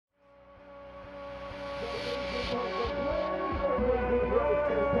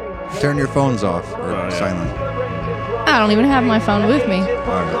Turn your phones off or silent. I don't even have my phone with me.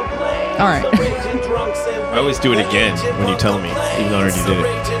 All right. I always do it again when you tell me, even though I already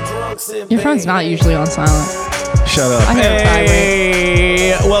did it. Your phone's not usually on silent. Shut up. I hear it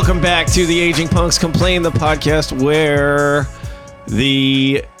Hey, welcome back to the Aging Punks Complain, the podcast where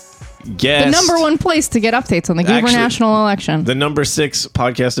the guest... The number one place to get updates on the Goober national election. The number 6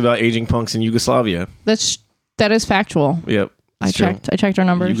 podcast about aging punks in Yugoslavia. That is factual. Yep. I checked our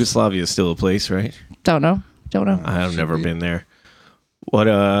numbers. Yugoslavia is still a place, right? Don't know. I've never been there. What?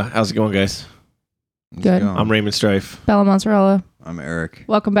 How's it going, guys? Good. I'm Raymond Strife. Bella Mozzarella. I'm Eric.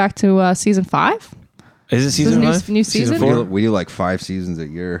 Welcome back to season 5. Is it season 5? New season? 4? We do like 5 seasons a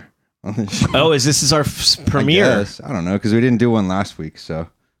year on this show. Oh, this is our premiere? I don't know, because we didn't do one last week, so.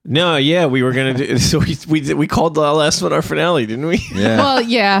 No, yeah, we were gonna do. So we called the last one our finale, didn't we? Yeah. Well,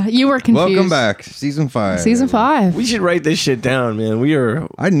 yeah, you were confused. Welcome back, season 5. Season 5. We should write this shit down, man. We are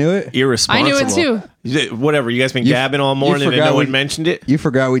I knew it. irresponsible. I knew it too. Whatever. You guys been gabbing all morning and no one mentioned it. You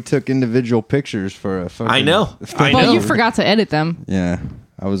forgot we took individual pictures for a fucking. I know. Well, you forgot to edit them. Yeah,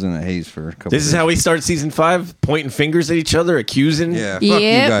 I was in a haze for a couple. This is how we start season 5, pointing fingers at each other, accusing. Yeah. Fuck Yep.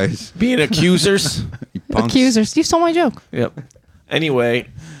 you guys. Being accusers. You punks. Accusers. You stole my joke. Yep. Anyway,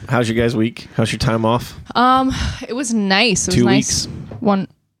 how's your guys' week? How's your time off? It was nice. It was 2 nice. weeks.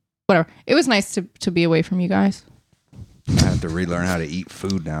 Whatever. It was nice to be away from you guys. I have to relearn how to eat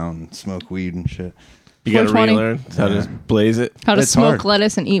food now and smoke weed and shit. You got to 420. relearn how to blaze it. How to It's smoke hard.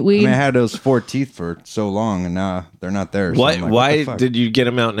 lettuce and eat I weed. mean, I had those 4 teeth for so long, and now they're not there. So Why? I'm like, what Why the fuck? did you get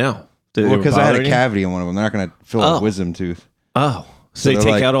them out now? Well, because I had a cavity. cavity in one of them. They're not going to fill Oh. a wisdom tooth. Oh, so they they're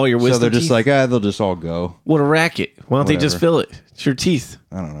take like- out all your wisdom So they're just teeth? like, they'll just all go. What a racket! Why don't they just Whatever. fill it? It's your teeth.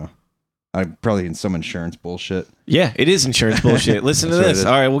 I don't know. I'm probably in some insurance bullshit. Yeah, it is insurance bullshit. Listen to That's what this. it is.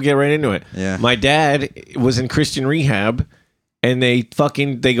 All right, we'll get right into it. Yeah. My dad was in Christian rehab, and they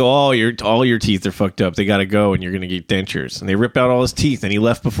go, all your teeth are fucked up. They got to go, and you're gonna get dentures. And they rip out all his teeth, and he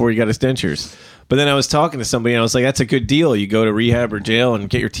left before he got his dentures. But then I was talking to somebody, and I was like, "That's a good deal. You go to rehab or jail and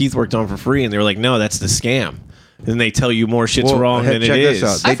get your teeth worked on for free." And they were like, "No, that's the scam." And they tell you more shit's Well, wrong hey, than it check this is.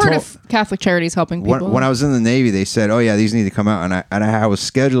 out. They I've heard told- of Catholic Charities helping people. When I was in the Navy, they said, "Oh yeah, these need to come out," and I was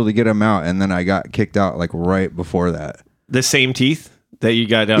scheduled to get them out, and then I got kicked out like right before that. The same teeth that you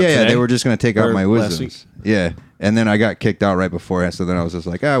got out. Yeah, today? they were just going to take out Or my last wisdoms. Yeah, and then I got kicked out right before that. So then I was just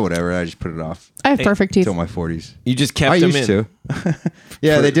like, whatever. I just put it off I have perfect teeth. till my 40s. You just kept I them used in. to.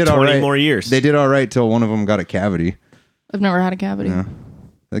 Yeah, For they did all 20 right. more years. They did all right till one of them got a cavity. I've never had a cavity.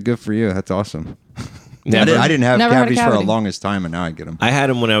 Yeah. Good for you. That's awesome. Never. I didn't have Never had a cavities for the cavity. longest time, and now I get them. I had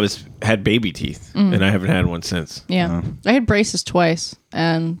them when I had baby teeth, and I haven't had one since. Yeah. I had braces twice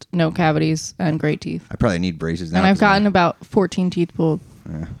and no cavities and great teeth. I probably need braces now. And I've 'cause my- gotten about 14 teeth pulled.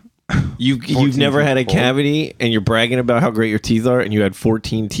 You've never had a teeth pulled. cavity, and you're bragging about how great your teeth are, and you had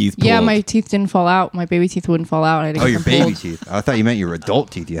 14 teeth pulled. Yeah, my teeth didn't fall out. My baby teeth wouldn't fall out. I had to Oh, get your them baby pulled. teeth. I thought you meant your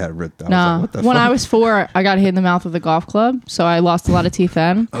adult teeth you had ripped out. Nah. What the When fuck? I was 4, I got hit in the mouth with a golf club, so I lost a lot of teeth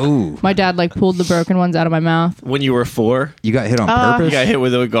then. Oh, My dad pulled the broken ones out of my mouth. When you were 4, you got hit on you purpose? got hit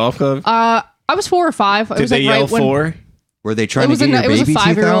with a golf club. I was 4 or 5. It Did was they yell when, 4? Were they trying It to was get a- your it was a baby teeth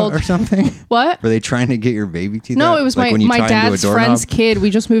 5-year-old. out or something? What? Were they trying to get your baby teeth out? No, it was Like when you my tie into a dad's doorknob? friend's kid.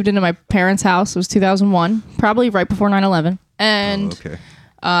 We just moved into my parents' house. It was 2001, probably right before 9/11. And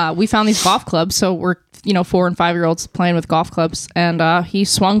Okay. we found these golf clubs. So we're 4 and 5-year-olds playing with golf clubs, and he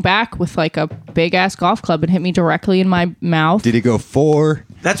swung back with like a big ass golf club and hit me directly in my mouth. Did he go 4?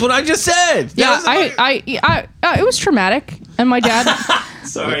 That's what I just said. Yeah, That I it was traumatic, and my dad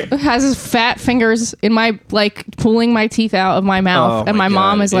was sorry. has his fat fingers in my pulling my teeth out of my mouth, Oh and my my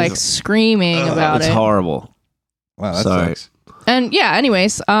mom God. is like screaming about It's it. horrible. Wow, that Sorry. sucks. And yeah,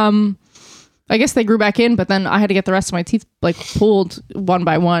 anyways, I guess they grew back in, but then I had to get the rest of my teeth pulled one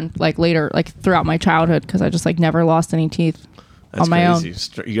by one, later, throughout my childhood, because I just never lost any teeth That's on my crazy.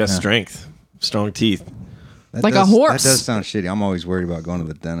 own. You got strength, strong teeth. That Like a does- horse. That does sound shitty. I'm always worried about going to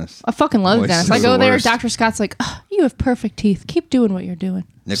the dentist. I fucking love the Voice dentist. I is go the there, worst. Dr. Scott's like, "Ugh, you have perfect teeth. Keep doing what you're doing.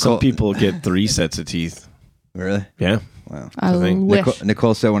 Some people get 3 sets of teeth. Really? Yeah. Wow. I think wish.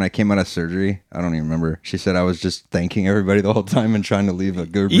 Nicole said when I came out of surgery, I don't even remember. She said I was just thanking everybody the whole time and trying to leave a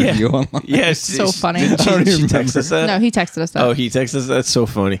good Yeah. review online. Yes. So funny. Did I don't she even text us that? No, he texted us that. Oh, he texted us. That's so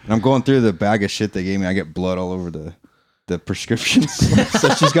funny. And I'm going through the bag of shit they gave me. I get blood all over the prescriptions. So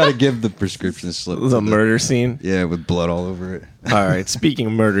she's got to give the prescription slip. to The murder scene. Yeah, with blood all over it. All right. Speaking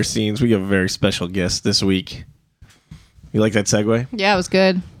of murder scenes, we have a very special guest this week. You like that segue? Yeah, it was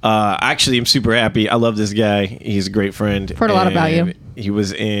good. Actually, I'm super happy. I love this guy. He's a great friend. Heard a lot about you. And He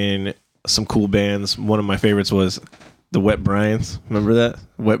was in some cool bands. One of my favorites was the Wet Bryans. Remember that?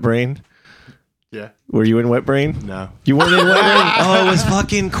 Wet Brain? Yeah. Were you in Wet Brain? No. You weren't in Wet Brain? Oh, it was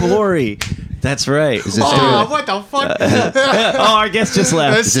fucking Corey. That's right. Is this Oh, still, what the fuck? Oh, our guest just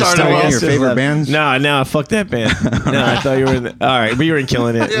left. Let's is this start still it one of off. your Just favorite left. bands? No, fuck that band. No, I thought you were in all right, but you were in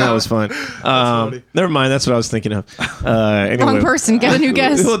Killing It. That was fun. funny. Never mind. That's what I was thinking of. Anyway, Wrong person. Get a new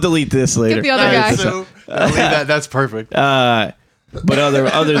guest. We'll delete this later. Get the other All guy. right, so I'll leave that. That's perfect. But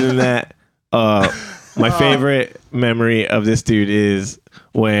other than that, my favorite memory of this dude is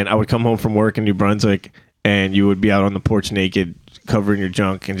when I would come home from work in New Brunswick and you would be out on the porch naked, covering your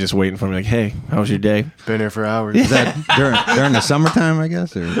junk and just waiting for me like, hey, how was your day? Been here for hours. is that during the summertime, I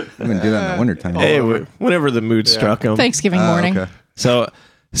guess? Or we wouldn't do that in the wintertime. Hey, whenever the mood struck him. Thanksgiving morning. Okay. So,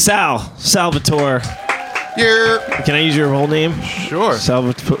 Salvatore. Yeah. Can I use your whole name? Sure.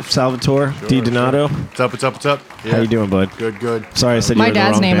 Salvatore Di Donato. What's up? What's up? What's up? Yeah. How you doing, bud? Good. Good. Sorry, I said you My were in the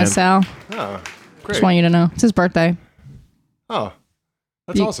dad's wrong name band. is Sal. Oh, great. Just want you to know. It's his birthday. Oh,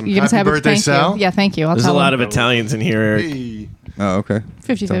 that's You- awesome. You give us Happy happy birthday, thank Sal. You. Yeah, thank you. I'll There's a tell lot him. of Italians in here, Eric. Hey. Oh, okay.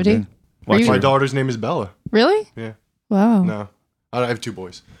 50-50. Sounds good. Watch My your- daughter's name is Bella. Really? Yeah. Wow. No, I have 2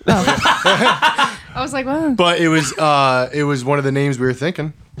 boys. I was like, wow. But it was one of the names we were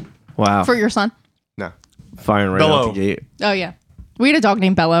thinking. Wow. For your son? No. Firing right Bello. out the gate. Oh, yeah. We had a dog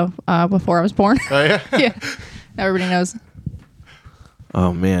named Bello before I was born. Oh yeah. Yeah. Everybody knows.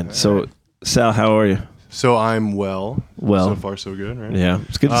 Oh, man. So, Sal, how are you? So I'm well. Well. So far so good, right? Yeah.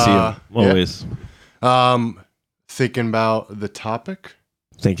 It's good to see you. Yeah. Always. Thinking about the topic.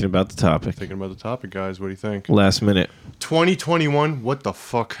 Thinking about the topic. Thinking about the topic, guys. What do you think? Last minute. 2021. What the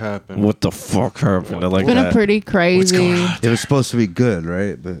fuck happened? What the fuck happened? I like It's been that. a pretty crazy. It was supposed to be good,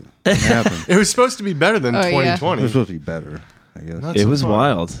 right? But it happened. It was supposed to be better than Oh, yeah. It 2020. was supposed to be better, I guess. Not It so was far.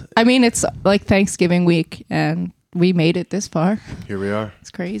 wild. I mean, it's like Thanksgiving week, and we made it this far. Here we are.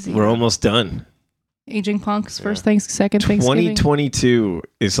 It's crazy. We're almost done. Aging Punk's second Thanksgiving. 2022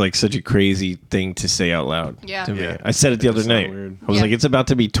 is like such a crazy thing to say out loud. Yeah. To me. Yeah. I said it the other It's so night. weird. I was Yeah. like, it's about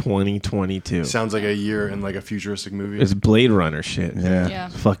to be 2022. Sounds like a year in like a futuristic movie. It's Blade Runner shit. Yeah. Yeah.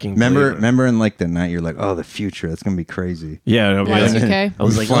 Fucking Blade Runner. Remember in like the night, you're like, oh, the future, that's gonna be crazy. Yeah. I was like, Y2K. I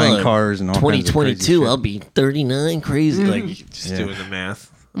was like, flying oh, cars and all kinds of crazy 2022, shit. I'll be 39, crazy. Like just Yeah. doing the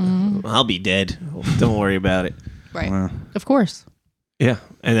math. I'll be dead. Don't worry about it. Right. Wow. Of course. Yeah,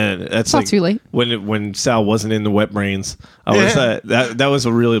 and then that's It's not like too late. when Sal wasn't in the Wet Brains. I was that was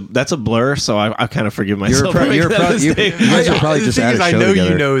a really that's a blur. So I kind of forgive myself. for making that you mistake. guys are probably The just thing at is, a I show know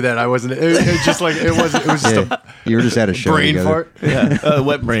together. you know that I wasn't. It just like it was. It was just Yeah, you were just at a a show brain together. fart. Yeah,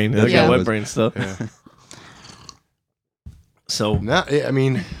 wet brain. I Yeah. got wet brain stuff. Yeah. So No, I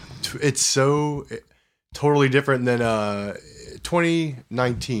mean, it's so totally different than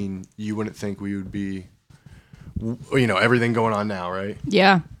 2019. You wouldn't think we would be, everything going on now, right?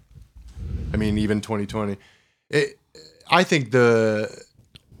 Yeah. I mean, even 2020. I think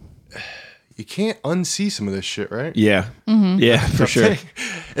you can't unsee some of this shit, right? yeah, yeah, for sure.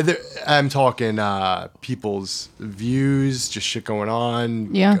 I'm talking people's views, just shit going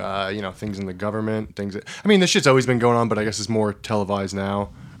on. Yeah. Things in the government, this shit's always been going on, but I guess it's more televised now,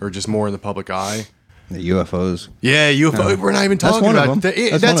 or just more in the public eye. The UFOs. Yeah, UFO. We're not even That's talking one of about them. that.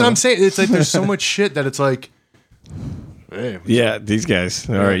 That's That's one what of I'm them. saying. It's like there's so much shit that it's like, hey, Yeah, these guys.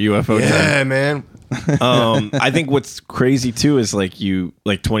 All right, UFO time. yeah, man. I think what's crazy too is like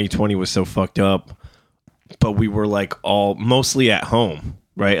 2020 was so fucked up, but we were like all mostly at home,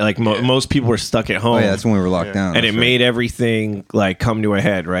 right? Like most people were stuck at home. Oh yeah, that's when we were locked Yeah. down. and it That's right. made everything like come to a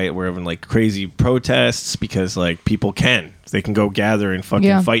head, right? We're having like crazy protests because like people they can go gather and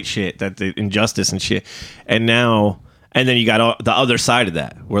fucking fight shit, that the injustice and shit. And then you got the other side of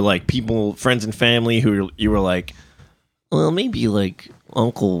that, where like people, friends and family who you were like, well, maybe like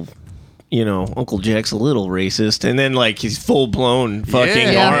Uncle Jack's a little racist, and then like he's full blown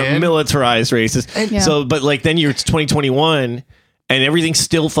fucking Yeah, armed, man. militarized racist. Yeah. So, but like then it's 2021, and everything's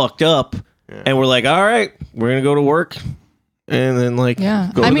still fucked up, and we're like, all right, we're gonna go to work, and then like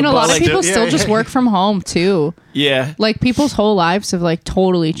Yeah. go I to mean, the a lot bus. of people Yeah, still yeah. just work from home too. Yeah, Like people's whole lives have like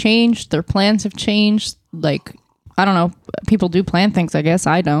totally changed. Their plans have changed. Like, I don't know. People do plan things. I guess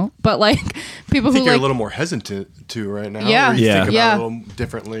I don't. But like people I who think you're like, a little more hesitant too right now. Yeah. Or you Yeah. think about Yeah. it a little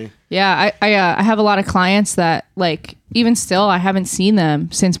differently. yeah, I have a lot of clients that like even still I haven't seen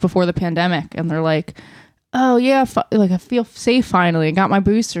them since before the pandemic, and they're like, oh yeah, like I feel safe finally. I got my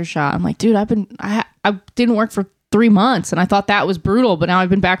booster shot. I'm like, dude, I didn't work for 3 months, and I thought that was brutal, but now I've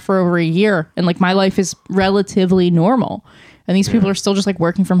been back for over a year, and like my life is relatively normal, and these people are still just like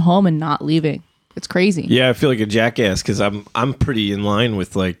working from home and not leaving. It's crazy. yeah. I feel like a jackass because I'm pretty in line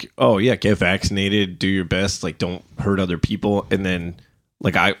with like, oh yeah, get vaccinated, do your best, like don't hurt other people, and then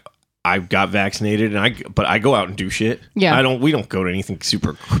like I got vaccinated, but I go out and do shit. Yeah. We don't go to anything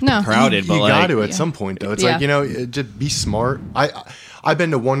super No. crowded, but You like, got to at some point though. It's Yeah. like, you know, just be smart. I've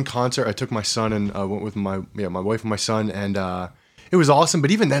been to one concert. I took my son and went with my wife and my son, and it was awesome.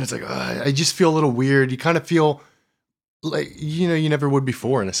 But even then, it's like I just feel a little weird. You kind of feel like, you know, you never would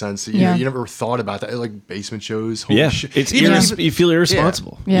before in a sense. You know, you never thought about that, like basement shows. Holy shit. it's Even- you feel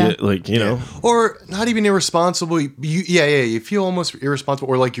irresponsible. Yeah. Like, you know. or not even irresponsible. You feel almost irresponsible,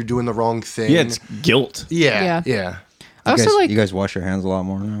 or like you're doing the wrong thing. Yeah, it's guilt. yeah. I also like you guys wash your hands a lot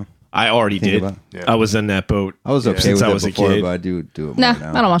more now. I already Think did. about it. I was in that boat. I was okay Since with I it was a before, kid. but I do it more nah, now.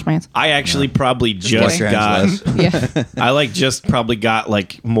 I don't wash my hands. I actually probably Wash just your got. hands less. Yeah. I like just probably got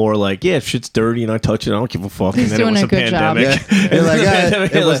like more like, yeah, if shit's dirty and I touch it, I don't give a fuck. He's and then doing it was a good job. pandemic. Yeah. You're like,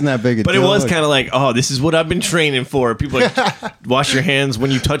 Pandemic, it wasn't that big a But deal. it was Look. kind of like, oh, this is what I've been training for. People like, wash your hands when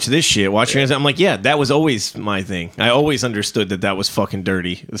you touch this shit. Wash your hands. I'm like, yeah, that was always my thing. I always understood that was fucking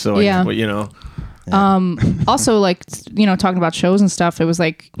dirty. So, Yeah. but you know. Also, like, you know, talking about shows and stuff, it was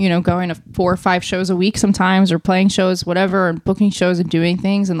like, you know, going to 4 or 5 shows a week sometimes, or playing shows, whatever, and booking shows and doing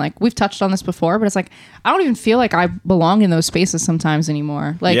things. And like, we've touched on this before, but it's like, I don't even feel like I belong in those spaces sometimes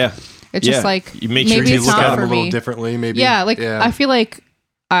anymore. Like, Yeah. it's just Yeah. like, You make maybe sure you it's look not at them for a little me. differently, maybe. Yeah, like I feel like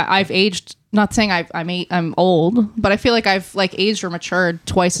I've aged. Not saying I'm old, but I feel like I've like aged or matured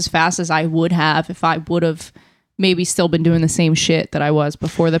twice as fast as I would have if I would have maybe still been doing the same shit that I was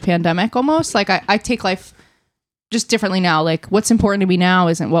before the pandemic. Almost like I take life just differently now. Like, what's important to me now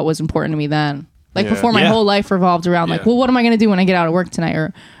isn't what was important to me then. Like, Yeah. before, my Yeah. whole life revolved around like, Yeah. well, what am I going to do when I get out of work tonight,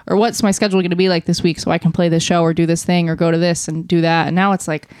 or what's my schedule going to be like this week so I can play this show or do this thing or go to this and do that. And now it's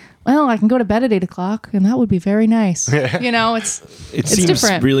like, well, I can go to bed at 8 o'clock and that would be very nice. You know, It It's seems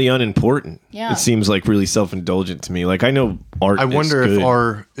different. really unimportant. Yeah. It seems like really self-indulgent to me. Like, I know art I is wonder if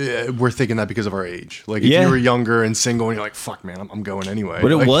good. we're thinking that because of our age. Like, if Yeah. you were younger and single and you're like, fuck, man, I'm going anyway.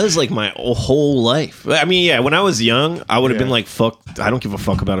 But it Like, was like my whole life. I mean, yeah, when I was young, I would have been like, fuck, I don't give a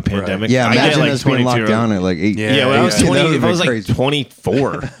fuck about a pandemic. Yeah, I get, imagine like, us being locked 22. down at like 8. Yeah, when I was Yeah, 20, that would've if I was been like crazy.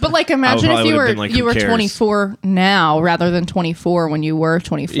 24. But like, imagine if probably you would've were been like, you who were cares? 24 now rather than 24 when you were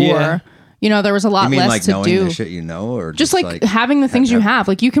 24. Yeah. You know, there was a lot You mean less like to knowing do. the shit you know, or Just like having the things you have.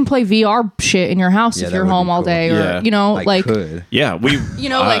 Like, you can play VR shit in your house Yeah, if that you're would be home all cool. day, or Yeah. you know, I like could. Yeah, you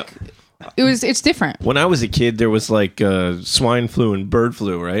know, like it's different. when I was a kid, there was like swine flu and bird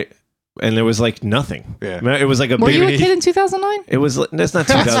flu, right? And there was like nothing. Yeah. It was like a Were big. you a kid in 2009? It was that's not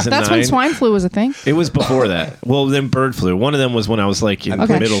 2009. That's when swine flu was a thing. It was before that. Well, then bird flu. One of them was when I was like in I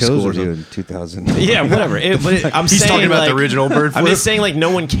played middle shows school. Or with you something. in 2000. Yeah, whatever. I'm He's saying talking about like, the original bird I'm flu. just saying like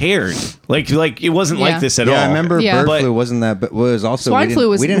no one cared. Like it wasn't Yeah. like this at Yeah, all. I remember Yeah. bird But- flu wasn't that, but was also Swine we flu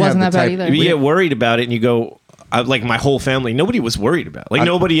didn't- we didn't wasn't have that the bad type- either. You get worried about it, and you go, like my whole family. Nobody was worried about it. Like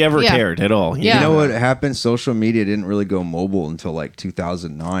nobody ever Yeah. cared at all. Yeah. You know what happened? Social media didn't really go mobile until like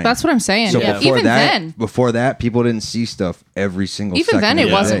 2009. That's what I'm saying. So Yeah. before Even that, then, before that, people didn't see stuff every single. even second then, of it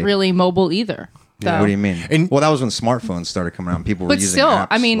the wasn't day. really mobile either. though. What do you mean? And- well, that was when smartphones started coming out. And people were But using still, apps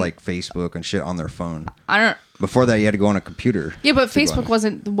I mean- like Facebook and shit on their phone. I don't. Before that, you had to go on a computer. Yeah, but to go on Facebook it.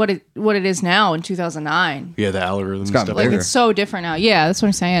 wasn't what it is now in 2009. Yeah, the algorithms. gotten stuff. Like bigger. it's so different now. Yeah, that's what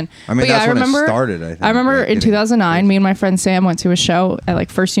I'm saying. I mean, But that's yeah, when remember, it started. I think. I remember like, in getting 2009, crazy. me and my friend Sam went to a show at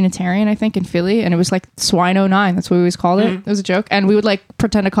like First Unitarian, I think, in Philly, and it was like Swine 09. That's what we always called it. It was a joke, and we would like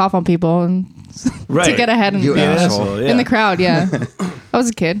pretend to cough on people and Right. to get ahead and You be asshole. in the crowd. Yeah, I was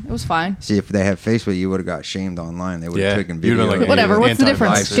a kid. It was fine. See, if they had Facebook, you would have got shamed online. They would have Yeah, taken you'd video. have been like, of Whatever. it. What's the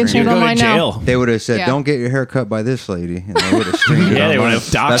difference? anti-vaxxer. Get You shamed go to online now. jail. They would have said, Yeah. "Don't get your hair cut by this lady," and they would have streamed it. Yeah, they online. would have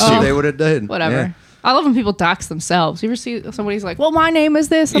doxed That's you. what they would have done. Whatever. Yeah. I love when people dox themselves. You ever see somebody's like, "Well, my name is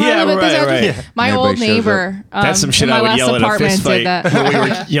this," and Yeah, I live at this right, address." right. My And old everybody shows neighbor. That's some shit in my I would last yell at a apartment fist did fight that. when we were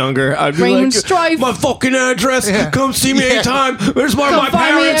Yeah. younger. I'd be Raymond like, Strife. my fucking address. Come see me anytime. There's where Come my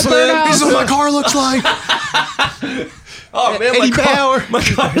find me parents at live. Birdhouse. This is what my car looks like. Oh man, Eddie Bauer. my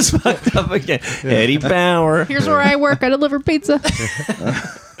car's fucked up again. Eddie Bauer. Here's where I work. I deliver pizza.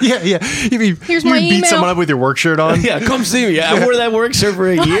 Yeah. Here's you my beat email. someone up with your work shirt on. Yeah, come see me. I wore that work shirt for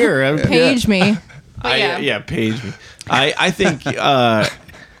a year. Page me. But Yeah, page me. I think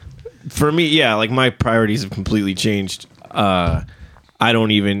for me, yeah, like my priorities have completely changed. I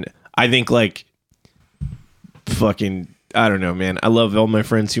think like fucking I don't know, man. I love all my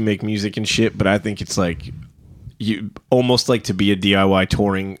friends who make music and shit, but I think it's like you almost like to be a DIY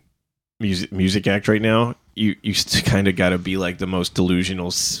touring music act right now. You kind of got to be like the most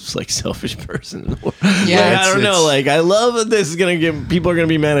delusional, like selfish person in the world. Yeah, Like, I don't know. it's- Like I love that this is gonna get people are gonna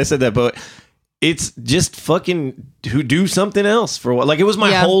be mad I said that, but it's just fucking who do something else for what? Like it was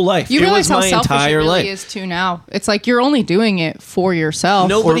my Yeah. whole life. You it realize was how my selfish it entire really life. is too now. It's like you're only doing it for yourself.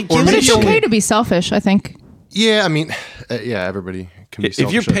 Nobody Or gives but a it's shit. okay to be selfish, I think. Yeah, I mean, yeah, everybody can be If you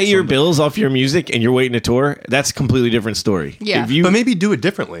selfish pay at your some- bills off your music and you're waiting to tour, that's a completely different story. Yeah. If you, But maybe do it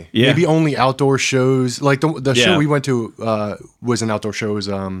differently. Yeah. Maybe only outdoor shows. Like the Yeah. show we went to was an outdoor show. It was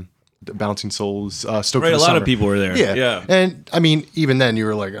the Bouncing Souls. Stoked right, for a the lot Summer. of people were there. Yeah. Yeah. And I mean, even then you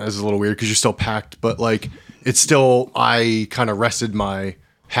were like, this is a little weird because you're still packed. But like, it's still, I kind of rested my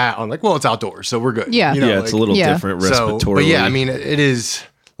hat on like, well, it's outdoors, so we're good. Yeah. You know, Yeah, it's a like- little Yeah. different so, respiratory. but yeah, I mean, it is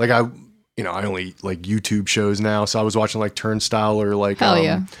like I only like YouTube shows now. So I was watching like Turnstile or like, Hell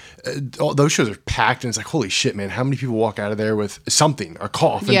yeah. all those shows are packed, and it's like, holy shit, man! How many people walk out of there with something, a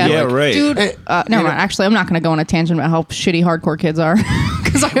cough? And Yeah, be Yeah, like, right. dude. Hey, Never mind. Actually, I'm not going to go on a tangent about how shitty hardcore kids are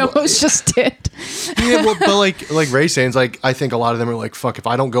because I almost just did. Yeah, well, but like Ray's saying, it's like I think a lot of them are like, fuck, if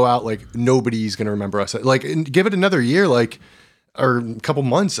I don't go out, like nobody's gonna remember us. Like, and give it another year, like, or a couple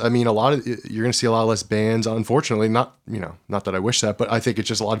months. I mean, you're gonna see a lot less bands. Unfortunately, not that I wish that, but I think it's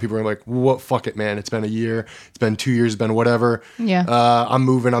just a lot of people are like, what? Fuck it, man. It's been a year. It's been 2 years. It's been whatever. Yeah. I'm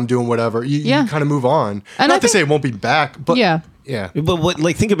moving. I'm doing whatever. You Yeah. kind of move on. And Not I to think- say it won't be back, but Yeah. yeah. But what,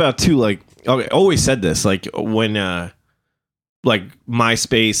 like, think about too, like, okay, I always said this, like, when, like,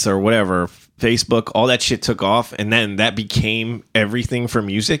 MySpace or whatever, Facebook, all that shit took off, and then that became everything for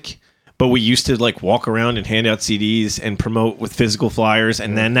music. But we used to, like, walk around and hand out CDs and promote with physical flyers,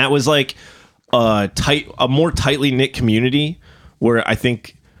 and then that was, like, a more tightly knit community where I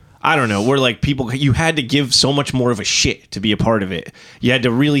think, I don't know, where, like, people, you had to give so much more of a shit to be a part of it. You had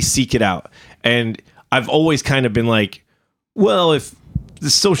to really seek it out. And I've always kind of been like, well, if the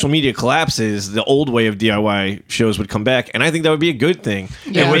social media collapses, the old way of DIY shows would come back, and I think that would be a good thing. Yeah.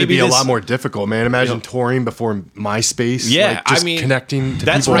 And It would maybe be a this- lot more difficult, man. Imagine touring before MySpace. Yeah, like, just I mean, connecting to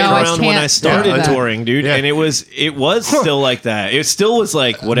that's people. right No, I around when I can't started do that. touring, dude, Yeah. and it was still like that. It still was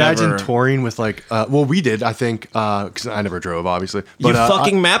like whatever. Imagine touring with like, well, we did, I think, because I never drove, obviously. You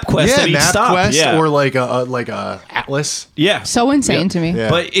fucking MapQuest yeah, at each stop. MapQuest Yeah. or like a Atlas. Yeah, So insane Yeah. to me.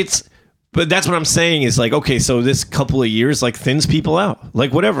 Yeah. But that's what I'm saying is like, okay, so this couple of years like thins people out.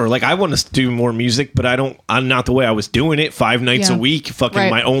 Like whatever. Like I want to do more music, but I'm not the way I was doing it 5 nights Yeah. a week. Fucking Right.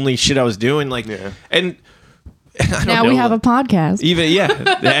 my only shit I was doing. Like, Yeah. and I don't Now know, we have a podcast. even,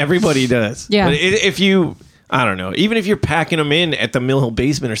 yeah, everybody does. Yeah. But if you, I don't know, even if you're packing them in at the Mill Hill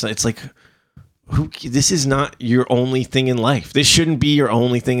basement or something, it's like, this is not your only thing in life. This shouldn't be your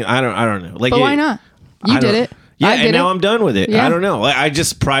only thing. I don't know. Like, But why not? You I did don't- it. Yeah, I and did now it. I'm done with it. Yeah. I don't know. I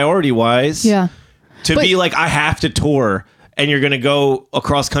just priority wise, Yeah. to But- be like, I have to tour, and you're gonna go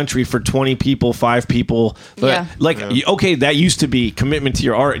across country for 20 people, 5 people. But Yeah. like, okay, that used to be commitment to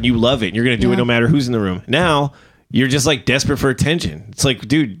your art, and you love it, and you're gonna do it Yeah. no matter who's in the room. Now you're just like desperate for attention. It's like,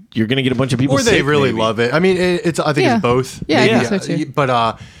 dude, you're gonna get a bunch of people. Or they sick, really maybe. love it. I mean, it's. I think Yeah. it's both. Yeah, I Maybe, think so too.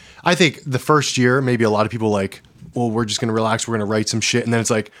 But I think the first year, maybe a lot of people like, well, we're just gonna relax. We're gonna write some shit, and then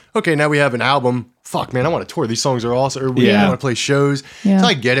it's like, okay, now we have an album. Fuck, man, I want to tour. These songs are awesome. Or we Yeah. want to play shows. Yeah. So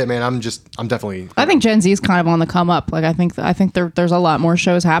I get it, man. I'm definitely. I think Gen Z is kind of on the come up. Like I think there's a lot more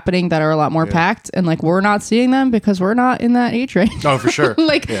shows happening that are a lot more packed, and like we're not seeing them because we're not in that age range. Oh, for sure.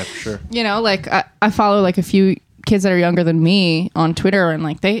 Like, yeah, for sure. You know, like I follow like a few kids that are younger than me on Twitter, and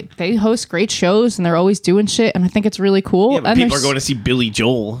like they host great shows and they're always doing shit, and I think it's really cool. Yeah, but and people are there's- going to see Billy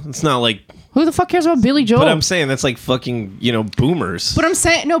Joel. It's not like, who the fuck cares about Billy Joel? but I'm saying that's like fucking, boomers. But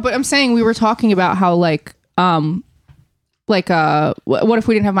I'm saying we were talking about how like what if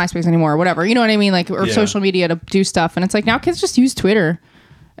we didn't have MySpace anymore or whatever, you know what I mean, like, or Yeah. social media to do stuff, and it's like now kids just use Twitter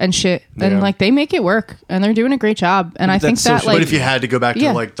and shit, and Yeah. like they make it work, and they're doing a great job, and I think that's that social- like, But if you had to go back to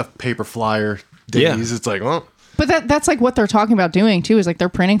Yeah. like the paper flyer Yeah. days, it's like, well, but that's like what they're talking about doing too, is like they're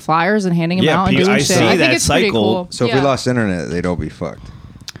printing flyers and handing them Yeah, out and people- doing I shit. see I think that it's pretty cycle. cool. So if Yeah. we lost internet, they'd all be fucked.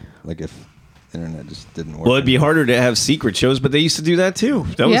 Like if internet just didn't work. Well, it'd be harder to have secret shows, but they used to do that too.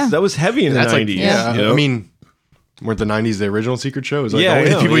 Yeah. That was heavy in the that's like, 90s. yeah. you know? I mean, weren't the '90s the original secret shows? Like, yeah, only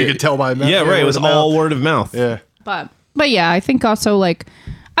I know. people you Yeah. could tell by mouth. Yeah, right. It was word of all mouth. word of mouth. Yeah. But yeah, I think also like,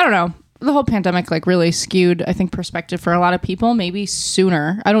 I don't know, the whole pandemic like really skewed, I think, perspective for a lot of people, maybe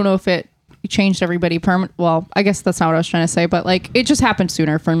sooner. I don't know if it changed everybody permanent. Well, I guess that's not what I was trying to say, but like it just happened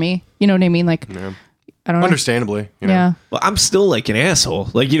sooner for me. You know what I mean? Like, I don't know. Understandably, you know. Yeah. Well, I'm still like an asshole.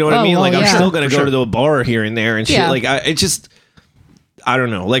 Like, you know what I Oh, mean? well, Like, I'm yeah. still going to For go sure. to the bar here and there and shit. Yeah. Like, I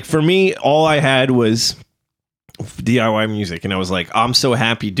don't know. Like, for me, all I had was DIY music. And I was like, I'm so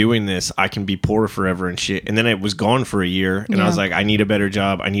happy doing this. I can be poor forever and shit. And then it was gone for a year. And I was Yeah. like, I need a better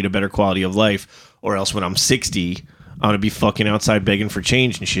job. I need a better quality of life. Or else when I'm 60, I'm going to be fucking outside begging for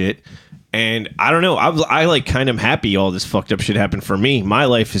change and shit. And I don't know. I like kind of happy all this fucked up shit happened for me. My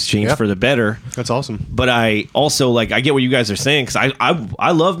life has changed Yeah. for the better. That's awesome. But I also like, I get what you guys are saying, because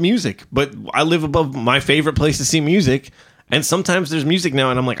I love music, but I live above my favorite place to see music, And sometimes there's music now,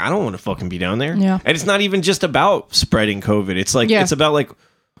 and I'm like, I don't want to fucking be down there. Yeah. And it's not even just about spreading COVID. It's like Yeah. it's about like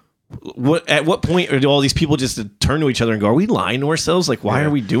at what point do all these people just turn to each other and go, are we lying to ourselves? Like, why are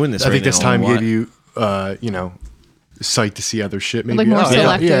we doing this? I think right this now? time Why? gave you, sight to see other shit. Maybe Like more Oh,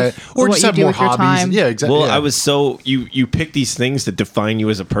 selective or what just you have do more with your hobbies. time. Yeah, exactly. Well, yeah. I was so you pick these things that define you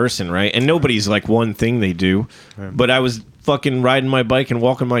as a person, right? And nobody's like one thing they do. But I was fucking riding my bike and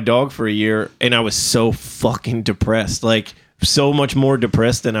walking my dog for a year, and I was so fucking depressed, like so much more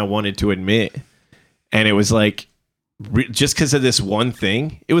depressed than I wanted to admit. And it was like just because of this one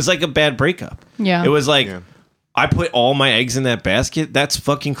thing, it was like a bad breakup. Yeah. It was like. Yeah. I put all my eggs in that basket. That's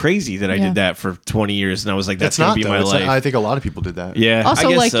fucking crazy that I Yeah. did that for 20 years, and I was like, "That's It's not gonna be though. my It's life." not- I think a lot of people did that. Yeah. Also, I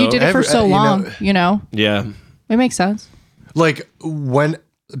guess like so. you did it for so long, Yeah. It makes sense. Like when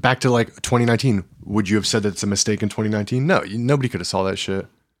back to like 2019, would you have said that it's a mistake in 2019? No, nobody could have saw that shit.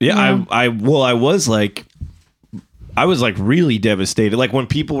 Yeah. I was like really devastated. Like when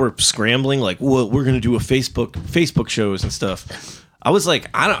people were scrambling, like, "Well, we're gonna do a Facebook shows and stuff." I was like,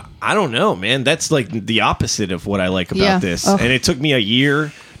 I don't know, man. That's like the opposite of what I like about Yeah. this. Ugh. And it took me a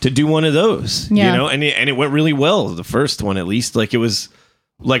year to do one of those, Yeah. you know, and it went really well. The first one, at least, like it was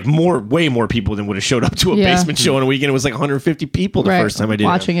like way more people than would have showed up to a Yeah. basement show in a weekend. It was like 150 people the Right. first time I did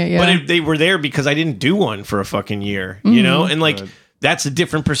Watching it, yeah. But they were there because I didn't do one for a fucking year, you know, and like. That's a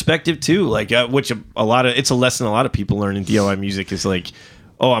different perspective too. Like, which it's a lesson a lot of people learn in DIY music is like,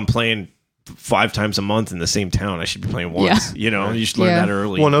 oh, I'm playing 5 times a month in the same town. I should be playing once. Yeah. You know, you should learn Yeah. that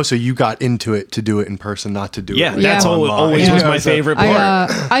early. Well, no, so you got into it to do it in person, not to do yeah, it. that's online. always Yeah. was my favorite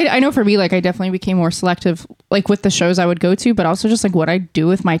part. I know for me, like I definitely became more selective, like with the shows I would go to, but also just like what I do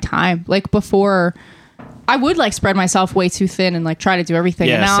with my time. Like before, I would like spread myself way too thin and like try to do everything.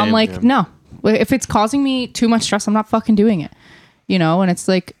 Yeah, and now I'm same, like, yeah. no, if it's causing me too much stress, I'm not fucking doing it. You know, and it's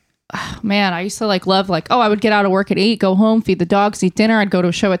like, man, I used to like love like, oh, I would get out of work at 8, go home, feed the dogs, eat dinner. I'd go to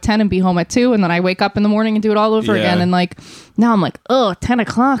a show at 10 and be home at 2. And then I wake up in the morning and do it all over Yeah. again. And like, now I'm like, oh, 10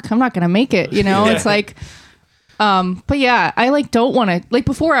 o'clock. I'm not going to make it. You know, it's like, but yeah, I like don't want to like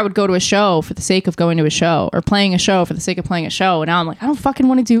before I would go to a show for the sake of going to a show or playing a show for the sake of playing a show. And now I'm like, I don't fucking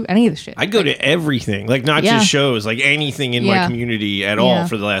want to do any of this shit. I go to everything, like not Yeah. just shows, like anything in my Yeah. community at all Yeah.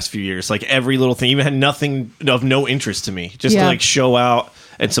 for the last few years. Like every little thing, even had nothing of no interest to me, just to Yeah. like show out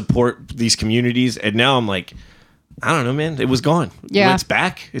and support these communities. And now I'm like, I don't know, man. It was gone. Yeah. It's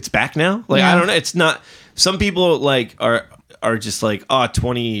back. It's back now. Like Yeah. I don't know. It's not. Some people like are just like, oh,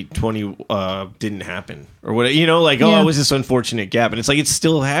 2020 didn't happen or what, you know, like, oh, Yeah. it was this unfortunate gap, and it's like it's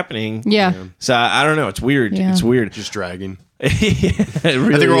still happening. Yeah. So I don't know. It's weird. Yeah. It's weird. Just dragging. Yeah, it I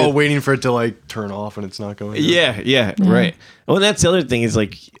really think we're all is. waiting for it to like turn off and it's not going. Yeah, right. Well, that's the other thing is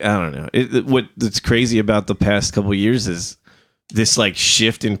like, I don't know. What's crazy about the past couple of years is this like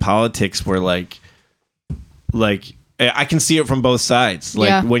shift in politics where like I can see it from both sides. Like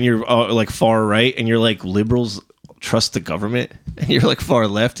Yeah. when you're like far right and you're like liberals trust the government, and you're like far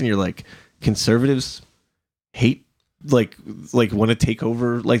left and you're like conservatives hate like want to take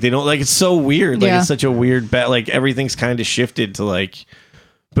over. Like they don't like, it's so weird. Like Yeah. it's such a weird like everything's kind of shifted to like,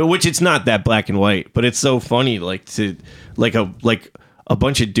 but which it's not that black and white, but it's so funny like to like a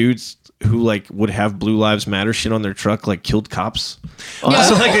bunch of dudes who like would have Blue Lives Matter shit on their truck like killed cops. Yeah.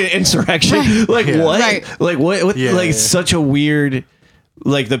 So like an insurrection. Right. Like what? Right. Like what Yeah, like yeah. such a weird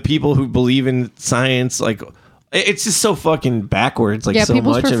like the people who believe in science, like it's just so fucking backwards. Like Yeah, so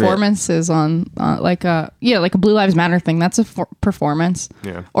people's much of it. performances on like a Blue Lives Matter thing. That's a performance.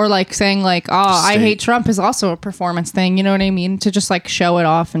 Yeah. Or like saying like, oh, I state. hate Trump is also a performance thing. You know what I mean? To just like show it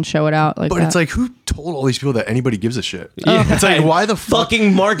off and show it out. Like, But that. it's like, who told all these people that anybody gives a shit? Yeah. It's like, why the fuck?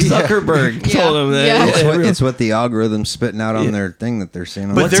 Fucking Mark Zuckerberg Yeah. told him that. Yeah. It's what the algorithm's spitting out on their thing that they're seeing.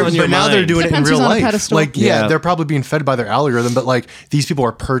 On But, What's on your now they're mind? doing Depends it in who's real on a life. pedestal. Like, Yeah. they're probably being fed by their algorithm, but like these people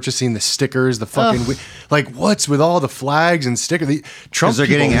are purchasing the stickers, the fucking like what's with all the flags and stickers? The Trump 'Cause they're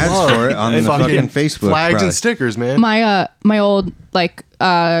people getting ads love for it on the fucking Facebook, flags probably. and stickers, man. my old like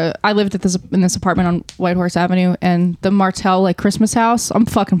I lived at in this apartment on Whitehorse Avenue, and the Martell like Christmas house, I'm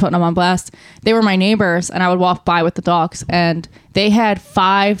fucking putting them on blast. They were my neighbors, and I would walk by with the dogs, and they had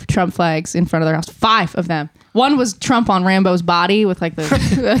 5 Trump flags in front of their house. 5 of them. One was Trump on Rambo's body with like the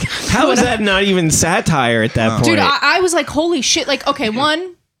How is that not even satire at that point? dude. I was like, holy shit! Like, okay,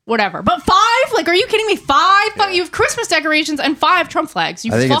 1, whatever, but 5? Like, are you kidding me? 5? You have Christmas decorations and 5 Trump flags.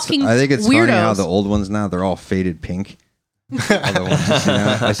 You I think fucking it's weirdos. funny how the old ones now they're all faded pink. Other ones, you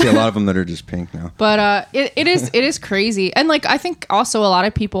know? I see a lot of them that are just pink now. But it is crazy, and like I think also a lot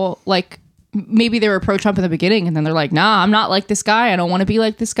of people like maybe they were pro Trump in the beginning, and then they're like, nah, I'm not like this guy. I don't want to be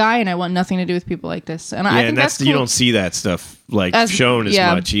like this guy, and I want nothing to do with people like this. And I think and that's cool. you don't see that stuff like shown as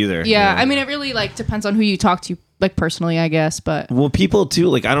much either. Yeah, I mean, it really like depends on who you talk to like personally, I guess. But Well, people too,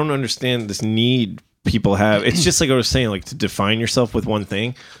 like, I don't understand this need people have. It's just like I was saying, like, to define yourself with one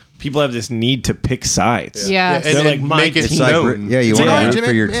thing. People have this need to pick sides. yeah, and They're like, my make it team. known. Yeah, you It's want like, to root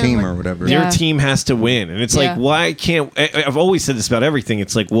for your yeah, team like- or whatever. Yeah. Your team has to win. And it's like, Yeah. why can't... I've always said this about everything.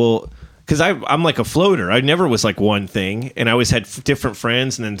 It's like, well... Because I'm like a floater. I never was like one thing. And I always had different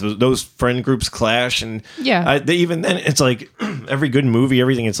friends. And then those friend groups clash. And Yeah. even then, it's like every good movie,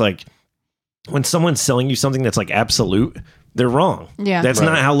 everything, it's like when someone's selling you something that's like absolute, they're wrong. Yeah. That's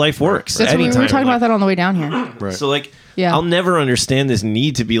not how life works. That's what we were Anytime, talking like- about that on the way down here. Right. So like, Yeah. I'll never understand this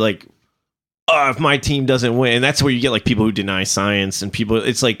need to be like, oh, if my team doesn't win, and that's where you get like people who deny science and people.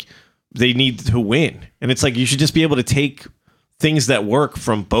 It's like they need to win, and it's like you should just be able to take things that work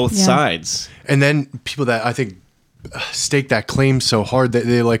from both Yeah. sides. And then people that I think stake that claim so hard that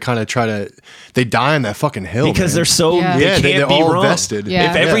they like kind of they die on that fucking hill Because man. they're so Yeah. they Yeah, can't they're be all wrong. vested. Yeah.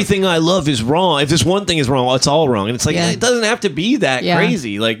 If everything I love is wrong, if this one thing is wrong, it's all wrong. And it's like Yeah. it doesn't have to be that Yeah.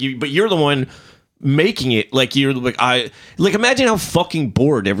 crazy. Like but you're the one making it. Like you're like imagine how fucking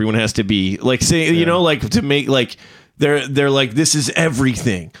bored everyone has to be. Like say you know like to make like. They're like this is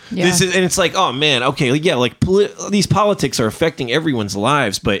everything. Yeah. This is and it's like oh man okay yeah like these politics are affecting everyone's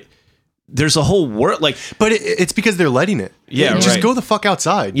lives but there's a whole world like But it's because they're letting it. Yeah, just right. go the fuck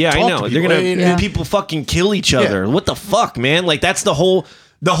outside. yeah, I Talk know. to They're people. gonna Yeah. people fucking kill each other. What the fuck, man? Like that's the whole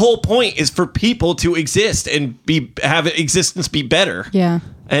point is for people to exist and have existence be better. Yeah.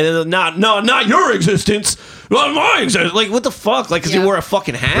 And not your existence, not my existence. Like what the fuck? Like because Yeah. you wear a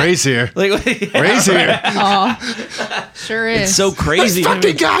fucking hat. Ray's here. Like Ray's here. Sure is. It's so crazy. to me.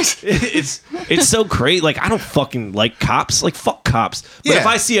 Fucking guys. It's so crazy. Like I don't fucking like cops. Like fuck cops. But Yeah, if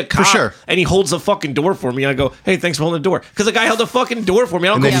I see a for cop sure. and he holds a fucking door for me, I go, "Hey, thanks for holding the door." Because the guy held the fucking door for me.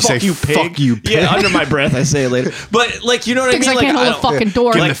 I don't And go, then you "Fuck say, you, pig." "Fuck you, pig. Yeah, under my breath, I say it later. But like, you know what Thinks I mean? I can't like, hold a don't- fucking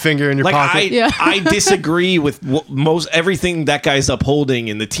door. Give him Like- the finger in your like pocket. Yeah. I disagree with most everything that guy's upholding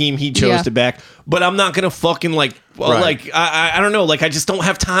and the team he chose Yeah. to back, but I'm not gonna fucking like, well, Right. like I don't know, like I just don't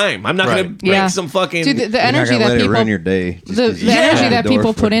have time. I'm not Right. gonna break Yeah. some fucking. Dude, the You're not energy gonna that let it people ruin your day. just the 'cause you energy shut that the door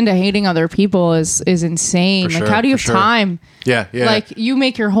people for put it. into hating other people is insane. For Like, sure, how do you for have sure. time? Yeah, yeah. Like, you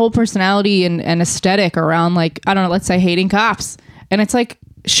make your whole personality and aesthetic around, like, I don't know, let's say hating cops, and it's like,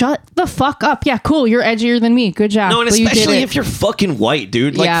 shut the fuck up. Yeah, cool. You're edgier than me. Good job. No, and But you did especially it. if you're fucking white,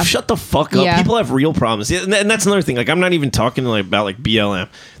 dude. Like, Yeah. shut the fuck up. Yeah. People have real problems, and that's another thing. Like, I'm not even talking like about like BLM.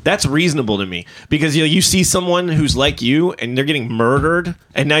 That's reasonable to me because you see someone who's like you, and they're getting murdered,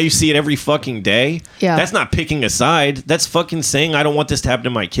 and now you see it every fucking day. Yeah. That's not picking a side. That's fucking saying I don't want this to happen to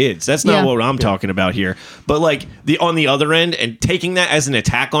my kids. That's not Yeah. what I'm talking about here. But like on the other end, and taking that as an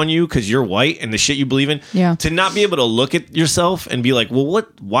attack on you because you're white and the shit you believe in. Yeah. To not be able to look at yourself and be like, well, what?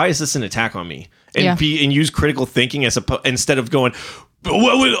 Why is this an attack on me? And Yeah. and use critical thinking instead of going,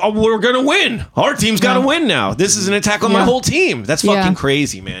 well, we're gonna win. Our team's got to Yeah. win now. This is an attack on my Yeah. whole team. That's fucking Yeah.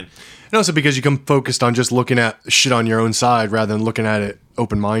 crazy, man. And also because you come focused on just looking at shit on your own side rather than looking at it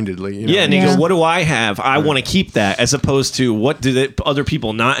open-mindedly. You know? Yeah, and he Yeah. goes, "What do I have? I want to keep that," as opposed to what do other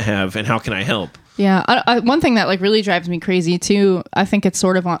people not have, and how can I help? Yeah, one thing that like really drives me crazy too. I think it's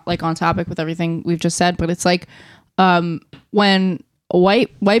sort of on topic with everything we've just said, but it's like when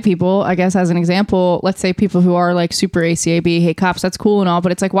white people, I guess as an example, let's say people who are like super ACAB, hate cops, that's cool and all,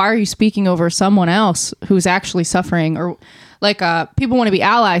 but it's like, why are you speaking over someone else who's actually suffering? Or like people want to be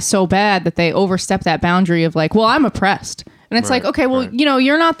allies so bad that they overstep that boundary of like, well, I'm oppressed. And it's like, okay, well, you know,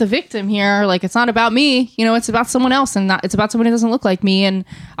 you're not the victim here. Like, it's not about me. You know, it's about someone else, and it's about someone who doesn't look like me. And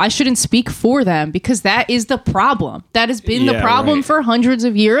I shouldn't speak for them because that is the problem. That has been the Yeah, problem right. for hundreds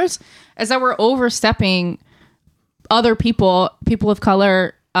of years, is that we're overstepping other people of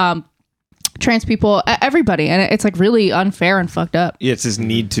color, trans people, everybody. And it's like really unfair and fucked up. Yeah, it's this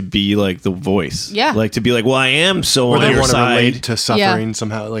need to be like the voice. Yeah. like to be like, well, I am so Or on they your want to side. relate to suffering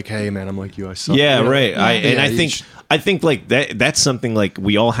somehow. Like, hey, man, I'm like you. I suffer. Yeah, You know? right. Yeah, I think like that's something like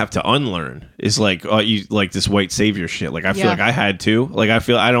we all have to unlearn is like you like this white savior shit. Like I feel Yeah. like I had to. Like I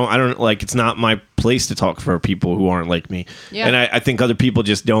feel I don't like it's not my place to talk for people who aren't like me. Yeah. And I think other people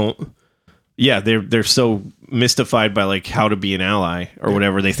just don't. Yeah, they're so mystified by like how to be an ally or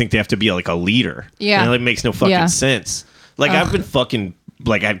whatever. They think they have to be like a leader. Yeah. and it like, makes no fucking Yeah. sense. Like I've been fucking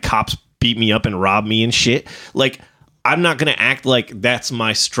like I had cops beat me up and rob me and shit. Like I'm not gonna act like that's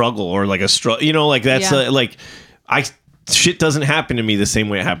my struggle or like a struggle. You know, like that's Yeah. like shit doesn't happen to me the same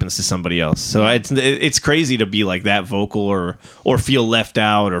way it happens to somebody else. So it's crazy to be like that vocal or feel left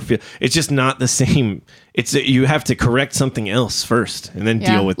out or feel it's just not the same. It's you have to correct something else first and then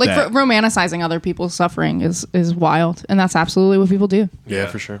deal with like that. romanticizing other people's suffering is wild, and that's absolutely what people do. Yeah,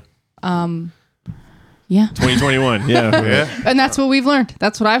 for sure. Yeah. 2021, yeah. Yeah. And that's what we've learned.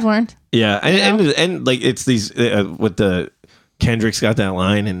 That's what I've learned. Yeah, and like it's these with the Kendrick's got that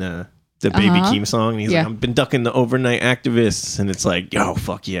line in the Baby Keem song, and he's like, I've been ducking the overnight activists, and it's like, yo,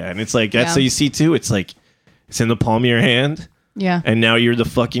 fuck yeah, and it's like that's how you see too. It's like it's in the palm of your hand. Yeah. And now you're the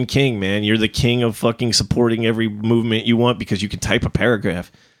fucking king, man. You're the king of fucking supporting every movement you want because you can type a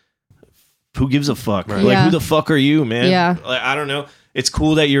paragraph. Who gives a fuck? Right. Like, who the fuck are you, man? Yeah. Like, I don't know. It's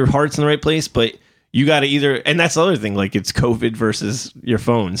cool that your heart's in the right place, but you got to either, and that's the other thing, like it's COVID versus your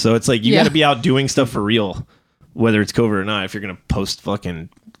phone. So it's like you got to be out doing stuff for real, whether it's COVID or not, if you're going to post fucking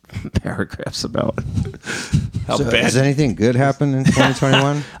paragraphs about how bad. Has anything good happened in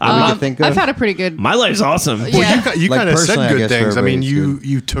 2021? I've had a pretty good. My life's awesome. Yeah. Well, you Like, kind of said personally, I good guess for things. I mean, everybody,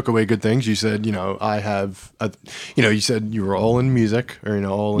 you took away good things. You said, I have, you said you were all in music, or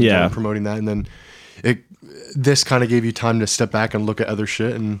all in promoting that, and then this kind of gave you time to step back and look at other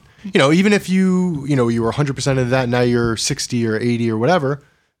shit, and even if you were 100% of that, now you're 60 or 80 or whatever.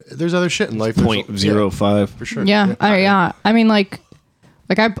 There's other shit in life. 0.05 for sure. Yeah. I mean, like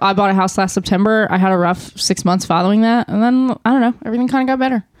I bought a house last September. I had a rough 6 months following that, and then I don't know, everything kind of got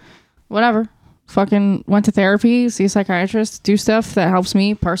better. Whatever. Fucking went to therapy, see a psychiatrist, do stuff that helps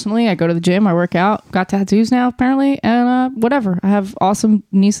me personally. I go to the gym, I work out, got tattoos now apparently, and whatever. I have awesome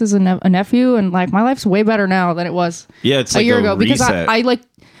nieces and a nephew, and like my life's way better now than it was it's a like year ago because reset. I like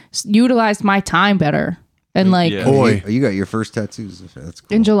utilized my time better. And like Boy. You got your first tattoos. That's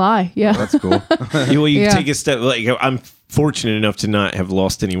cool. in July, yeah. That's cool. You Yeah. take a step. Like I'm fortunate enough to not have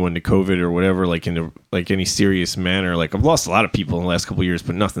lost anyone to COVID or whatever, like in any serious manner. Like I've lost a lot of people in the last couple of years,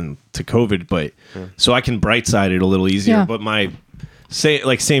 but nothing to COVID. But so I can bright side it a little easier. Yeah. But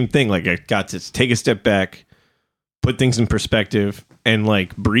same thing. Like I got to take a step back, put things in perspective, and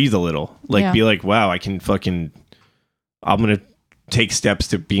like breathe a little. Like be like, wow, I'm gonna take steps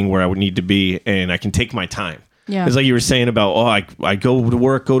to being where I would need to be, and I can take my time. Yeah. It's like you were saying about, I go to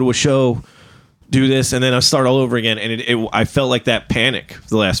work, go to a show, do this, and then I start all over again. And I felt like that panic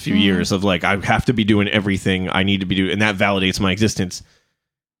the last few years of like, I have to be doing everything I need to be doing, and that validates my existence.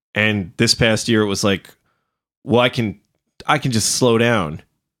 And this past year, it was like, well, I can just slow down,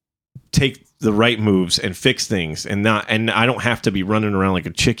 take the right moves, and fix things, and I don't have to be running around like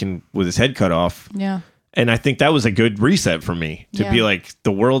a chicken with his head cut off. Yeah. And I think that was a good reset for me to be like, if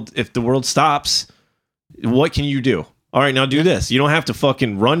the world stops, what can you do? All right, now do this. You don't have to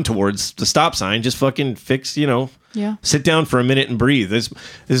fucking run towards the stop sign. Just fucking fix, sit down for a minute and breathe. This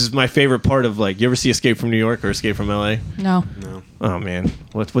is my favorite part of like, you ever see Escape from New York or Escape from LA? No. Oh man.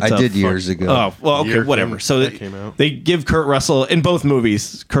 What's I up? did years ago. Oh, well, okay, Year whatever. So that came out. they give Kurt Russell, in both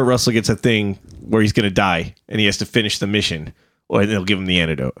movies, Kurt Russell gets a thing where he's going to die and he has to finish the mission, or they'll give him the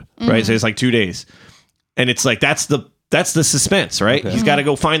antidote, right? So it's like 2 days. And it's like, that's the suspense, right? Okay. He's got to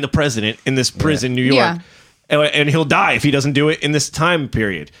go find the president in this prison, New York. Yeah. And he'll die if he doesn't do it in this time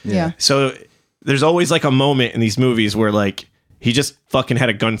period. Yeah. So there's always like a moment in these movies where like he just fucking had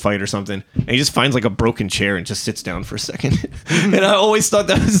a gunfight or something, and he just finds like a broken chair and just sits down for a second. And I always thought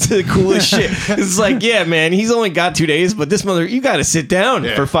that was the coolest shit. It's like, yeah, man, he's only got 2 days, but this you got to sit down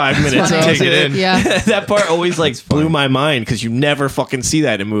for 5 minutes funny. and Take it in. Yeah. That part always like blew my mind because you never fucking see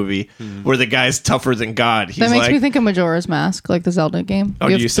that in a movie where the guy's tougher than God. He's That makes like, me think of Majora's Mask, like the Zelda game. oh, you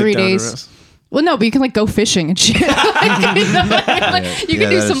do have you sit 3 down and days. rest? Well, no, but you can like go fishing and shit. Like, you know what I mean? Like, you can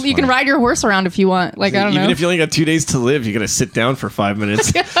do that some. is You can funny. ride your horse around if you want. Like I don't Even know. if you only got 2 days to live, you got to sit down for 5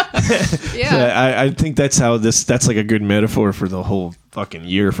 minutes. Yeah. I think that's how that's like a good metaphor for the whole fucking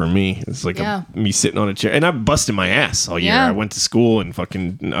year for me. It's like me sitting on a chair, and I'm busting my ass all year. Yeah. I went to school and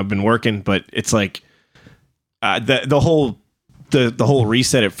I've been working, but it's like the whole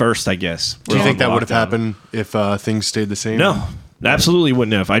reset at first, I guess. Do you think that would have Lockdown. happened if things stayed the same? No, absolutely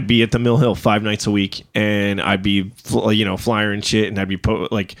wouldn't have. I'd be at the Mill Hill 5 nights a week, and I'd be flyer and shit, and I'd be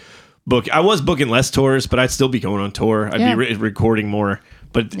I was booking less tours, but I'd still be going on tour. I'd Yeah. be recording more,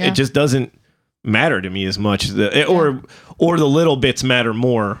 but Yeah. it just doesn't matter to me as much. Or the little bits matter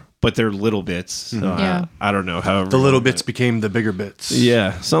more, but they're little bits. So Yeah. I don't know. However, The little bits became the bigger bits.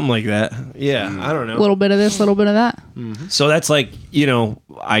 yeah, something like that. Yeah, I don't know. A little bit of this, a little bit of that. So that's like,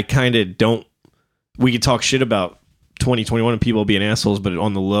 I kind of don't. We could talk shit about 2021 and people being assholes, but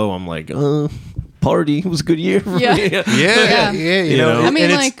on the low, I'm like, party. It was a good year for Yeah. me. Yeah. You know? I mean,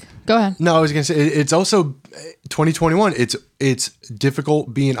 and it's- like, go ahead. No, I was gonna say it's also 2021. It's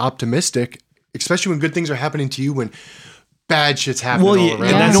difficult being optimistic, especially when good things are happening to you. When bad shit's happening Well, all yeah, around. and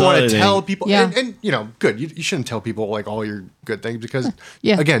You that's don't the want other to thing. tell people, Yeah. and you know, good. You shouldn't tell people like all your good things because,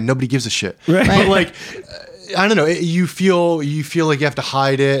 Yeah. again, nobody gives a shit. Right. But like, I don't know. You feel like you have to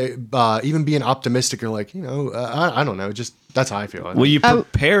hide it. Even being optimistic, or like, you know, I don't know. Just that's how I feel. Well, you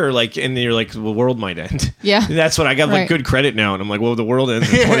prepare like, and you're like, the world might end. Yeah. And that's what I got like Right. good credit now, and I'm like, well, the world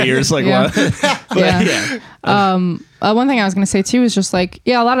ends in 20 years. Like, Yeah. what? But, Yeah. One thing I was going to say too is just like,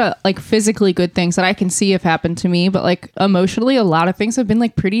 yeah, a lot of like physically good things that I can see have happened to me, but like emotionally, a lot of things have been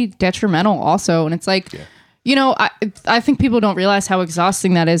like pretty detrimental also. And it's like, you know, I think people don't realize how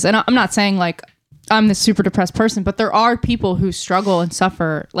exhausting that is. And I'm not saying like I'm this super depressed person, but there are people who struggle and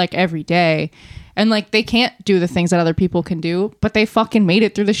suffer like every day. And like they can't do the things that other people can do, but they fucking made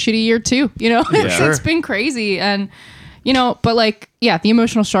it through the shitty year too. You know, it's been crazy. And, you know, but like, yeah, the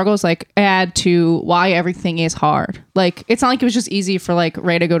emotional struggles like add to why everything is hard. Like, it's not like it was just easy for like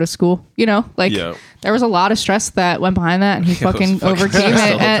Ray to go to school, you know, like Yeah. there was a lot of stress that went behind that and he It was fucking fucking overcame stressed the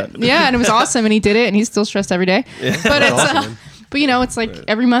it. whole And, time. yeah. And it was awesome. And he did it and he's still stressed every day, but it's, but you know, it's like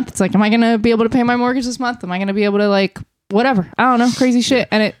every month it's like, am I going to be able to pay my mortgage this month? Am I going to be able to like, whatever, I don't know, crazy shit.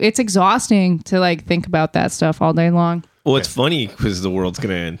 And it's exhausting to like think about that stuff all day long. Well, it's funny because the world's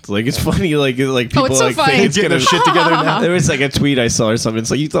gonna end. Like, it's funny, like people it's so like funny. think it's Getting gonna their shit together now. There was like a tweet I saw or something. It's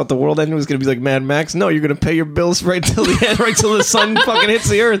like, you thought the world ending was gonna be like Mad Max? No, you're gonna pay your bills right till the end, right till the sun fucking hits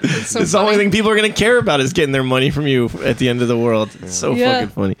the earth. so It's the only funny. thing people are gonna care about is getting their money from you at the end of the world. It's so fucking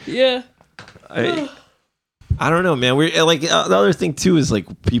funny. Yeah. I don't know, man. We're like the other thing too is like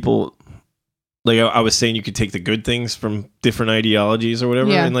people. Like I was saying, you could take the good things from different ideologies or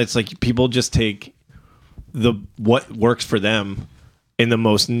whatever, Yeah. and it's like people just take what works for them in the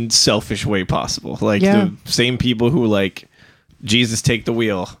most selfish way possible. Like Yeah. the same people who like Jesus take the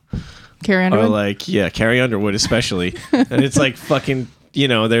wheel Carrie are Underwood. like, yeah, Carrie Underwood especially, and it's like fucking, you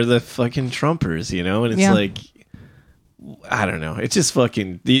know, they're the fucking Trumpers, you know, and it's Yeah. like, I don't know, it's just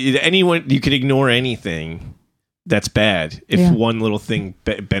fucking anyone, you could ignore anything that's bad if Yeah. one little thing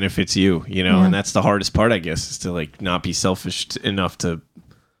benefits you, you know, Yeah. and that's the hardest part, I guess, is to like not be selfish enough to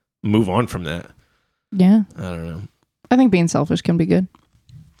move on from that. Yeah. I don't know. I think being selfish can be good.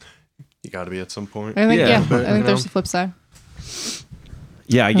 You got to be at some point. I think, Yeah, yeah, but, I think you there's know. the flip side.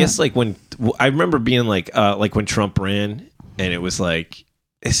 Yeah, I guess like when I remember being like when Trump ran and it was like,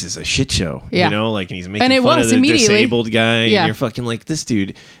 this is a shit show, Yeah. you know, like, and he's making And it fun was of the immediately. disabled guy, Yeah. and you're fucking like, this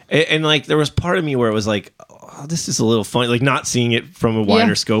dude, and like there was part of me where it was like, oh, this is a little funny, like not seeing it from a wider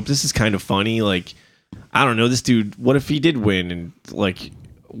Yeah. scope. This is kind of funny, like I don't know, this dude. What if he did win and like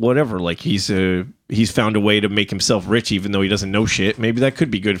whatever? Like he's found a way to make himself rich, even though he doesn't know shit. Maybe that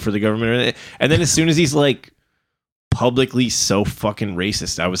could be good for the government. And then as soon as he's like publicly so fucking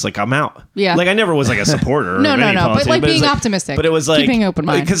racist, I was like, I'm out. Yeah. Like I never was like a supporter. No, of no, any no. But politician, like it's being optimistic. But it was like keeping open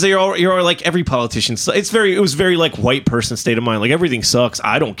mind. because you're like every politician. So it was very like white person state of mind. Like everything sucks.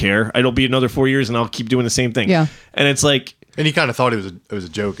 I don't care. It'll be another 4 years and I'll keep doing the same thing. Yeah. And it's like, And he kind of thought it was a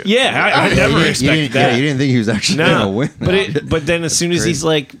joke. yeah, I never you expected didn't, that. yeah, you didn't think he was actually gonna win. But then as soon as he's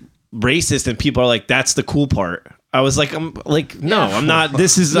like racist and people are like, that's the cool part. I was like, I'm like, no, I'm not.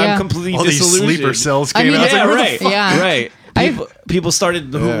 This is Yeah. I'm completely All these disillusioned. sleeper cells I came mean, out. I was Yeah, like, where the right. fuck- Yeah. Right. People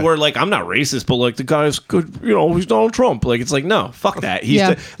started who Yeah. were like, I'm not racist, but like the guy's good, you know, he's Donald Trump. Like it's like, no, fuck that. He's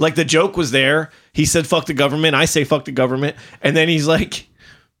Yeah. like the joke was there. He said fuck the government. I say fuck the government, and then he's like,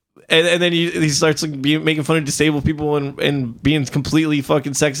 and then he starts like making fun of disabled people and being completely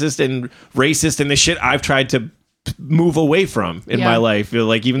fucking sexist and racist and the shit I've tried to move away from in Yeah. my life.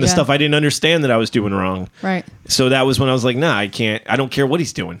 Like even the Yeah. stuff I didn't understand that I was doing wrong. Right. So that was when I was like, nah, I can't. I don't care what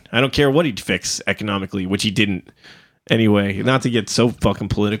he's doing. I don't care what he'd fix economically, which he didn't. Anyway, not to get so fucking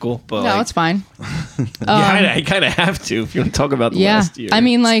political, but No, like, it's fine. yeah, I kind of have to if you want to talk about the Yeah. last year. I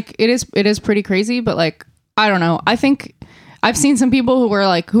mean, like it is pretty crazy, but like I don't know. I think I've seen some people who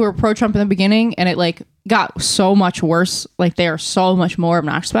were pro Trump in the beginning, and it like got so much worse. Like they are so much more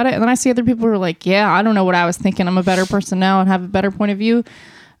obnoxious about it. And then I see other people who are like, yeah, I don't know what I was thinking. I'm a better person now and have a better point of view,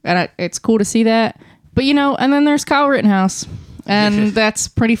 and it's cool to see that. But you know, and then there's Kyle Rittenhouse, and that's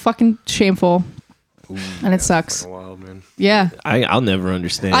pretty fucking shameful, and it sucks. Fucking wild, man. Yeah. I'll never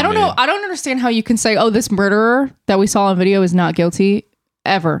understand. I don't know. I don't understand how you can say, "Oh, this murderer that we saw on video is not guilty,"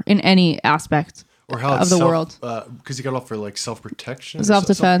 ever in any aspect Or how of it's the world. because he got off for like self-protection,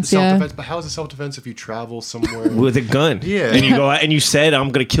 Self-defense, yeah. Self-defense. But how is it self-defense if you travel somewhere? With a gun, Yeah. and you go out and you said I'm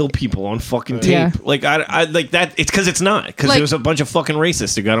gonna kill people on fucking tape. Yeah. Like I like that. It's because it's not because Like- there was a bunch of fucking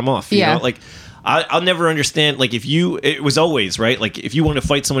racists who got him off. You Yeah. know? Like I'll never understand. Like it was always right. Like if you want to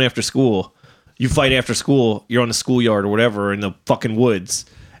fight someone after school, you fight after school. You're on the schoolyard or whatever in the fucking woods,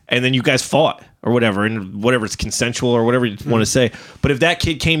 and then you guys fought or whatever, and whatever it's consensual or whatever you want to say. But if that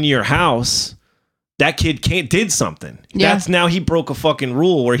kid came to your house, that kid did something. Yeah. That's now he broke a fucking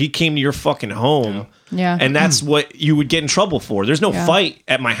rule where he came to your fucking home. Yeah. And that's what you would get in trouble for. There's no Yeah. fight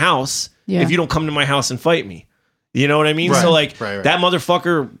at my house Yeah. if you don't come to my house and fight me. You know what I mean? Right. So like Right. that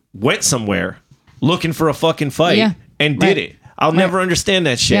motherfucker went somewhere looking for a fucking fight Yeah. and did Right. it. I'll never understand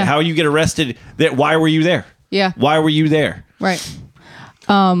that shit. Yeah. How you get arrested? Why were you there? Yeah. Why were you there? Right.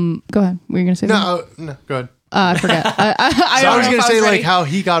 Go ahead. Were you gonna say something? No, go ahead. I forget. I So don't I was know gonna if say ready. like how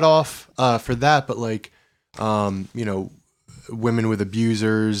he got off for that, but like, women with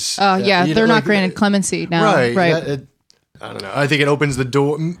abusers. Oh yeah, you know, they're not like, granted clemency now. Right. Right. I don't know. I think it opens the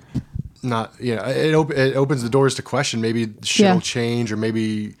door. It opens the doors to question. Maybe shit Yeah. will change, or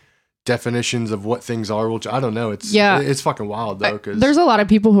maybe definitions of what things are will. I don't know. It's fucking wild though. Because There's a lot of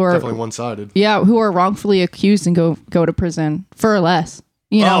people who are definitely one sided. who are wrongfully accused and go to prison for less.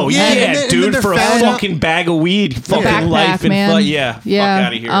 You know, Oh yeah, and then dude, they're for a found out- fucking bag of weed, fucking Backpack, life and man. yeah, fuck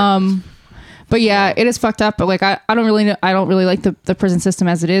out of here. But yeah, it is fucked up. But like, I don't really know. I don't really like the prison system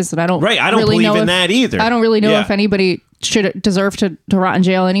as it is, and I don't. Right, I don't really believe know in if- that either. I don't really know Yeah. if anybody should deserve to rot in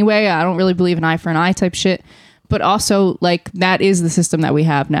jail anyway. I don't really believe in eye for an eye type shit. But also, like, that is the system that we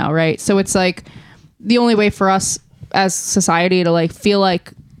have now, right? So it's like the only way for us as society to like feel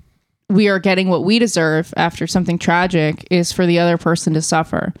like we are getting what we deserve after something tragic is for the other person to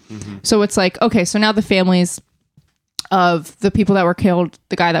suffer. So it's like, okay, so now the families of the people that were killed,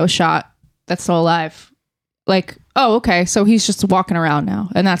 the guy that was shot, that's still alive, like, oh, okay, so he's just walking around now,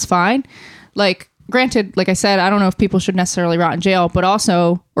 and that's fine. Like, granted, like I said, I don't know if people should necessarily rot in jail, but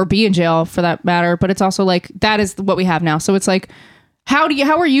also, or be in jail for that matter, but it's also like, that is what we have now. So it's like, how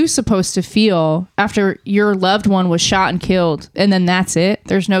are you supposed to feel after your loved one was shot and killed, and then that's it?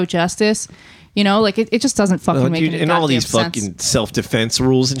 There's no justice, you know, like it just doesn't fucking make Dude, any and all goddamn these sense. fucking self-defense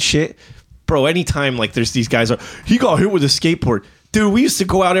rules and shit, bro. Anytime like there's these guys, he got hit with a skateboard. Dude, we used to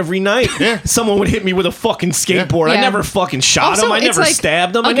go out every night. Someone would hit me with a fucking skateboard. I Yeah. never fucking shot Also, him. I it's never like,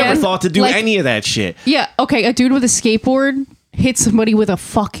 stabbed him. I again, never thought to do like- any of that shit. Yeah, okay, a dude with a skateboard hit somebody with a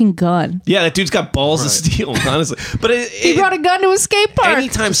fucking gun. Yeah, that dude's got balls of steel, honestly. But He brought a gun to a skate park.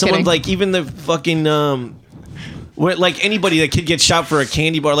 anytime Just someone kidding. like even the fucking like anybody that could get shot for a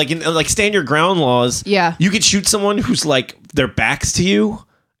candy bar, like in like stand your ground laws. Yeah. you could shoot someone who's like their backs to you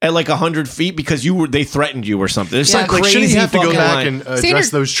at like 100 feet because they threatened you or something. There's Yeah. some Like, crazy shouldn't you have to go fucking back line. and address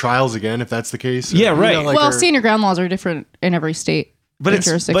Standard- those trials again if that's the case? Yeah, You know, right. like, well, or- senior ground laws are different in every state. But or it's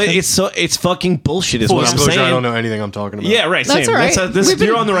jurisdiction. it's fucking bullshit. Is full what I'm disclosure, saying. I don't know anything I'm talking about. Yeah, right. That's same. all right. We've been-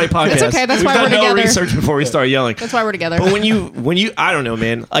 You're on the right podcast. That's okay. That's We've why done we're no together. research before we start yelling. That's why we're together. But when you, I don't know,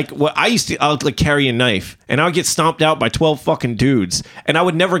 man. Like what I used to, I'll like carry a knife, and I would get stomped out by 12 fucking dudes, and I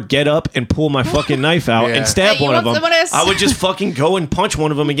would never get up and pull my fucking knife out Yeah. and stab Hey, you one of want them. some of this? I would just fucking go and punch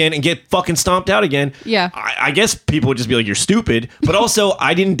one of them again and get fucking stomped out again. Yeah. I guess people would just be like, "You're stupid," but also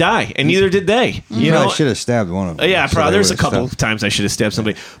I didn't die, and neither did they. You know, I should have stabbed one of them. yeah, So probably. they There's a would've couple stopped. times I should have stabbed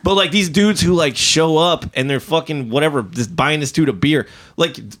somebody, but like these dudes who like show up and they're fucking whatever, just buying this dude a beer.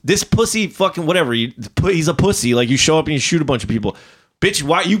 Like this pussy, fucking whatever. He's a pussy. Like you show up and you shoot a bunch of people. Bitch,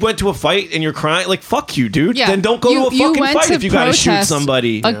 why you went to a fight and you're crying? Like fuck you, dude. yeah. Then don't go to a fucking went fight to if you got to shoot protest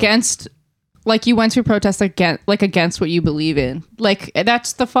somebody. against. Like you went to a protest against what you believe in. Like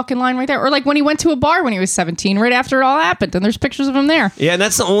that's the fucking line right there. Or like when he went to a bar when he was 17, right after it all happened, and there's pictures of him there. Yeah, and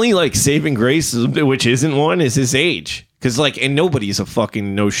that's the only like saving grace, which isn't one, is his age. Because like, and nobody's a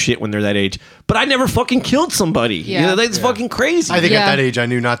fucking no shit when they're that age. But I never fucking killed somebody. Yeah. You know, that's fucking crazy. I think Yeah. at that age, I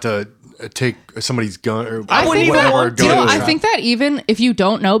knew not to take somebody's gun or I wouldn't even whatever. want to. gun I think that even if you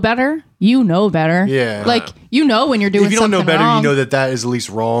don't know better, you know better. Yeah. Like you know when you're doing if you don't know something better, wrong. you know that is at least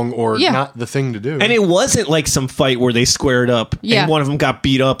wrong or Yeah. not the thing to do. And it wasn't like some fight where they squared up Yeah. and one of them got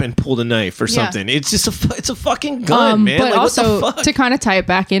beat up and pulled a knife or Yeah. something. It's just it's a fucking gun, man. But Like, also what the fuck? to kind of tie it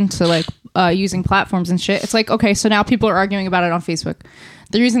back into like using platforms and shit. It's like, okay, so now people are arguing about it on Facebook.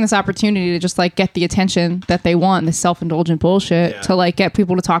 They're using this opportunity to just like get the attention that they want, this self-indulgent bullshit, Yeah. to like get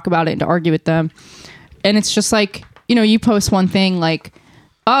people to talk about it and to argue with them. And it's just like, you know, you post one thing like,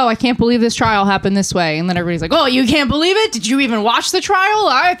 oh, I can't believe this trial happened this way. And then everybody's like, oh, you can't believe it? Did you even watch the trial?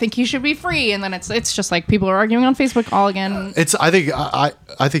 I think he should be free. And then it's just like people are arguing on Facebook all again. It's I think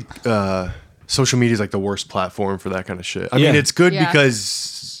social media is like the worst platform for that kind of shit. I Yeah. mean, it's good Yeah.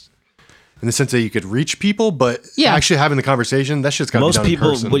 because in the sense that you could reach people, but Yeah. actually having the conversation, that shit's got to be Most done people,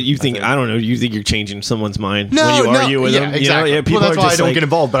 in person. what you think? I I don't know. You think you're changing someone's mind No, when you no, argue with yeah, them? exactly. You know? Yeah, people well, that's are why I just don't like, get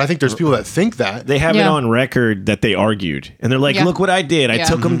involved. But I think there's people that think that. They have it Yeah. on record that they argued, and they're like, Yeah. "Look what I did! I Yeah.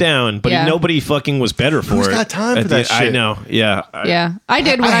 took him down." But Yeah. nobody fucking was better for Who's it. got time At for that I shit? know. Yeah. Yeah, I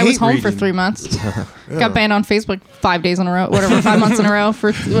did when I I was hate home for reading. 3 months. Got banned on Facebook 5 days in a row, whatever, 5 months in a row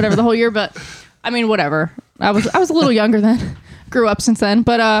for whatever the whole year. But I mean, whatever. I was a little younger then. grew up since then.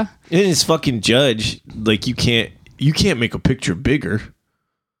 But And his fucking judge, like you can't make a picture bigger.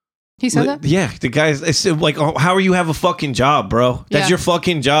 he said that. Yeah, the guys. I said, like, oh, how are you have a fucking job, bro? That's Yeah. your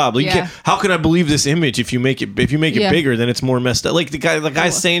fucking job. Like, you Yeah. can't, how can I believe this image if you make it Yeah. bigger, then it's more messed up. Like the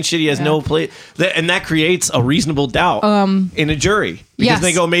guy's saying shit he has no place, and that creates a reasonable doubt in a jury because Yes.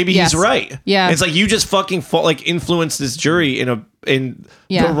 they go, maybe Yes. he's right. Yeah. it's like you just fucking influence this jury in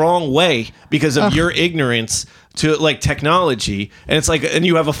Yeah. the wrong way because of your ignorance to like technology, and it's like, and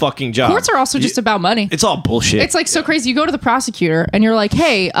you have a fucking job. Courts are also just about money. It's all bullshit. It's like so crazy. You go to the prosecutor and you're like,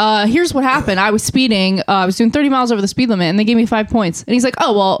 hey, here's what happened. I was speeding. I was doing 30 miles over the speed limit and they gave me 5 points. And he's like,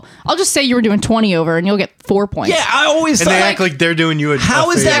 oh, well, I'll just say you were doing 20 over and you'll get 4 points. yeah, I always And thought, they act like they're doing you a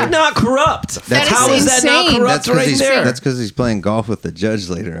how is that favor. not corrupt? That How is is that not insane. corrupt right he's there? that's because he's playing golf with the judge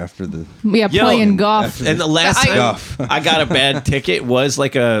later after the. Yeah, Yo, playing golf. And the last I- time Golf. I got a bad ticket was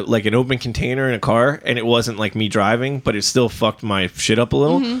like an open container in a car, and it wasn't like me driving, but it still fucked my shit up a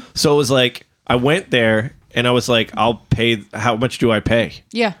little. Mm-hmm. So it was like I went there and I was like, I'll pay. How much do I pay?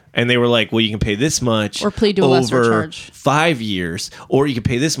 Yeah. And they were like, well, you can pay this much Or plead to a lesser over charge. 5 years, or you can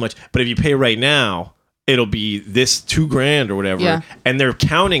pay this much. But if you pay right now, it'll be this $2,000 or whatever. Yeah. And they're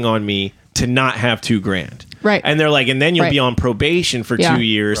counting on me to not have $2,000. Right. And they're like, and then you'll Right. be on probation for Yeah. 2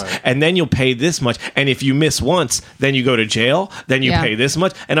 years, and then you'll pay this much. And if you miss once, then you go to jail. Then you Yeah. pay this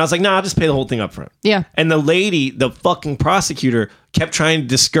much. And I was like, nah, I'll just pay the whole thing up front. Yeah. And the lady, the fucking prosecutor, kept trying to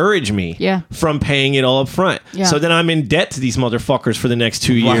discourage me Yeah. from paying it all up front. Yeah. So then I'm in debt to these motherfuckers for the next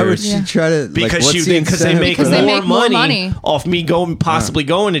 2 years. Why would she try to? Because like, what's the because they incentive make for Because they that? make more money. off me possibly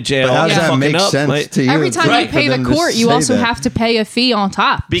going to jail. But how does and that fucking make up. sense Like, to you? Every time Right. you pay for the them to court, you say also that? have to pay a fee on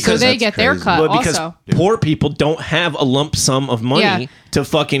top. Because so they that's get their crazy. cut Well, because also. poor people don't have a lump sum of money Yeah. to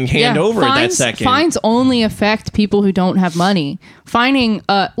fucking hand over fines, that second. Fines only affect people who don't have money. Fining,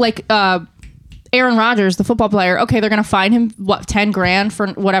 Aaron Rodgers, the football player, okay, they're going to fine him, $10,000 for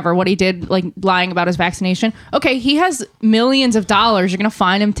whatever, what he did, like lying about his vaccination. Okay, he has millions of dollars. You're going to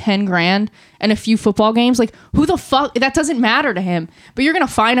fine him $10,000 and a few football games. Like, who the fuck? That doesn't matter to him. But you're going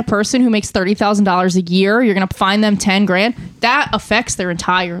to fine a person who makes $30,000 a year. You're going to fine them $10,000. That affects their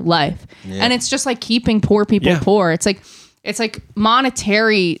entire life. Yeah. And it's just like keeping poor people Yeah. poor. It's like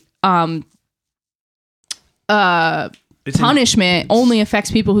monetary It's punishment only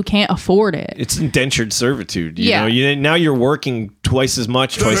affects people who can't afford it. It's indentured servitude. You Yeah. know, now you're working twice as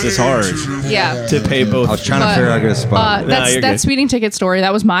much, twice as hard Yeah. to pay both. I was trying But, to figure out a good spot. That's you're that good. speeding ticket story.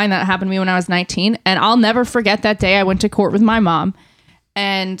 That was mine. That happened to me when I was 19. And I'll never forget that day I went to court with my mom.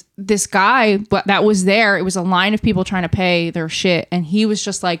 And this guy that was there, it was a line of people trying to pay their shit. And he was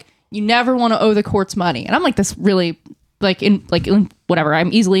just like, you never want to owe the courts money. And I'm like, this really, whatever.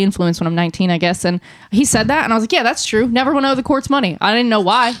 I'm easily influenced when I'm 19, I guess. And he said that. And I was like, yeah, that's true. Never want to owe the courts money. I didn't know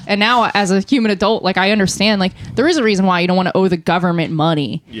why. And now as a human adult, like I understand, like there is a reason why you don't want to owe the government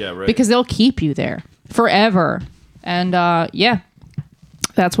money. Yeah, right. Because they'll keep you there forever. And yeah,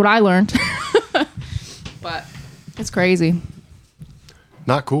 that's what I learned. But it's crazy.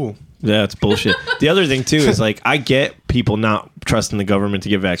 Not cool. Yeah, it's bullshit. The other thing too is like I get people not trusting the government to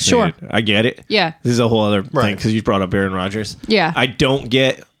get vaccinated. Sure. I get it. Yeah. This is a whole other thing Right. because you brought up Aaron Rodgers. Yeah. I don't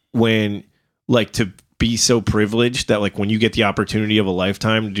get when like to be so privileged that like when you get the opportunity of a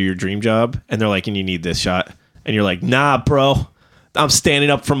lifetime to do your dream job and they're like, and you need this shot, and you're like, nah, bro, I'm standing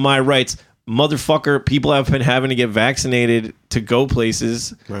up for my rights. Motherfucker, people have been having to get vaccinated to go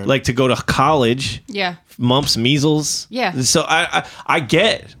places, like to go to college. Yeah. Mumps, measles. Yeah. So I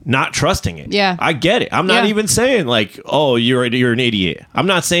get not trusting it. Yeah. I get it. I'm not Yeah. even saying like, oh, you're an idiot. I'm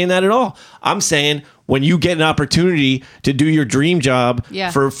not saying that at all. I'm saying when you get an opportunity to do your dream job Yeah.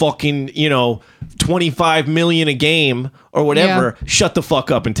 for fucking, $25 million a game or whatever, shut the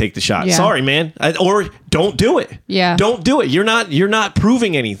fuck up and take the shot. Yeah. Sorry, man. Or don't do it. Yeah. Don't do it. You're not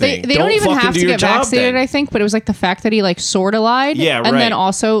proving They anything. don't even fucking have do to your get job vaccinated, then. I think, but it was like the fact that he like sort of lied. Yeah, And right. then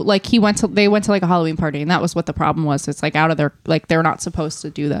also like they went to like a Halloween party, and that was what the problem was. It's like out of their like they're not supposed to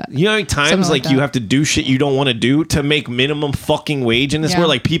do that. You know how many times Something like like you that. have to do shit you don't want to do to make minimum fucking wage in this Yeah. world?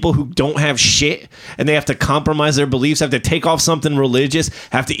 Like people who don't have shit and they have to compromise their beliefs, have to take off something religious,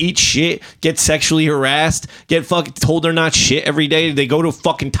 have to eat shit, get sexually harassed, get fucking told they're not shit every day. They go to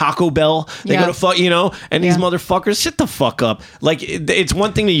fucking Taco Bell. They Yeah. go to and these Yeah. motherfuckers, shut the fuck up. Like it's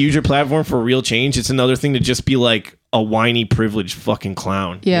one thing to use your platform for real change. It's another thing to just be like a whiny privileged fucking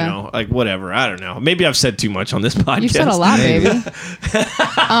clown. Yeah. You know, like whatever. I don't know. Maybe I've said too much on this podcast. You've said a lot, baby.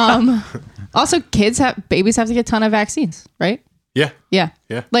 Also, babies have to get a ton of vaccines, right? Yeah. Yeah.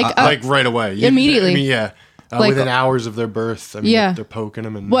 Yeah. Like, like right away. immediately. I mean, yeah. Within hours of their birth. I mean, Yeah. they're poking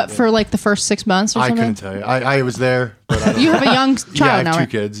them. And what yeah. for like the first 6 months or I something? couldn't tell you. I was there, but I don't You know. have a young child Yeah, I have now, two right?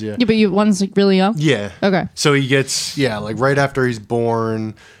 kids. Yeah. Yeah, but one's like really young. Yeah. Okay. So he gets like right after he's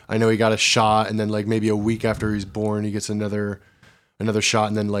born. I know he got a shot, and then like maybe a week after he's born, he gets another shot,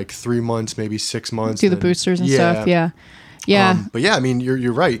 and then like 3 months, maybe 6 months. Do the then- boosters and stuff. Yeah. Yeah. But yeah, I mean,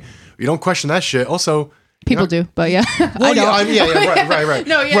 you're right. You don't question that shit. Also, People do, but yeah. well, I don't. right.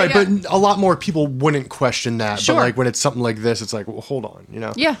 No, yeah, right. yeah. But a lot more people wouldn't question that. Sure. But like when it's something like this, it's like, well, hold on,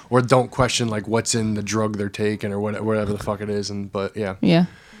 Yeah. Or don't question like what's in the drug they're taking or whatever the fuck it is. But yeah. Yeah.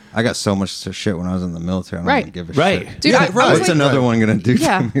 I got so much shit when I was in the military. I don't Right. even give a Right. shit. Dude, Yeah, I right. was What's like, another one gonna do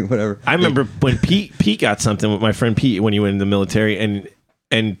Yeah. to me? Whatever. I remember when Pete got something with my friend Pete when he went in the military, and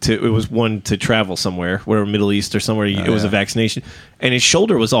it was one to travel somewhere, where Middle East or somewhere. It was a vaccination, and his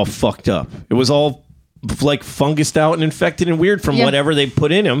shoulder was all fucked up. It was all like fungused out and infected and weird from Yeah. whatever they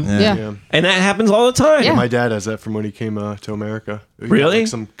put in him. Yeah. Yeah. And that happens all the time. Yeah. My dad has that from when he came to America. He got, Really? like,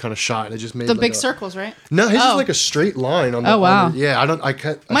 some kind of shot. And it just made The like big a- circles, right? No, his Oh. is like a straight line on the. Oh, wow. on the- yeah, I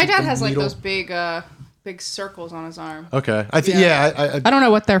can't. I My think dad the has like needle- those big circles on his arm. Okay, I think Yeah. I I don't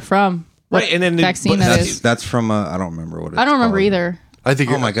know what they're from. What Right, and then vaccine but that That's is. that's from I don't remember what. It's I don't remember called. either. I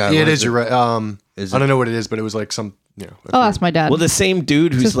think. Oh my God, yeah, what it is is. it? You're right. Is I it- don't know what it is, but it was like some. I'll ask my dad. Well, the same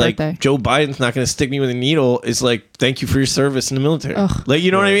dude his who's like, birthday. Joe Biden's not going to stick me with a needle is like, thank you for your service in the military. Ugh. Like,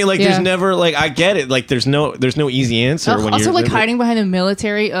 you know what I mean? Like, Yeah. there's never like, I get it. Like, there's no easy answer Ugh, when also you're like hiding behind the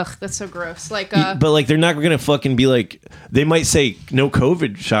military. Ugh, that's so gross. Like, But like, they're not going to fucking be like, they might say no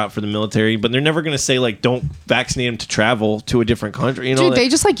COVID shot for the military, but they're never going to say like, don't vaccinate them to travel to a different country. You know, dude, they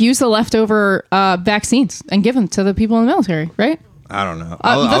just like use the leftover vaccines and give them to the people in the military, right? I don't know.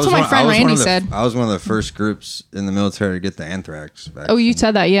 That's what my friend Randy said. I was one of the first groups in the military to get the anthrax vaccine. Oh, you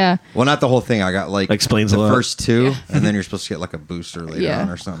said that, yeah. Well, not the whole thing. I got like Explains the a lot. first two, and then you're supposed to get like a booster later Yeah. on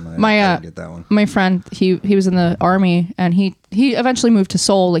or something. My I didn't get that one. My friend, he was in the army, and he eventually moved to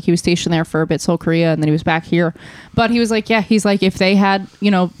Seoul. Like he was stationed there for a bit, Seoul, Korea, and then he was back here. But he was like, yeah, he's like, if they had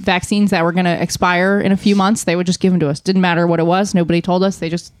vaccines that were going to expire in a few months, they would just give them to us. Didn't matter what it was. Nobody told us. They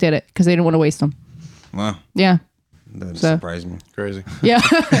just did it because they didn't want to waste them. Well, Yeah, that So- surprised me. crazy. yeah,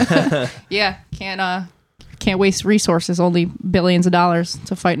 yeah. Can't waste resources. Only billions of dollars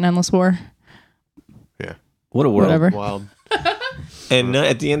to fight an endless war. Yeah, what a world. Whatever. wild. And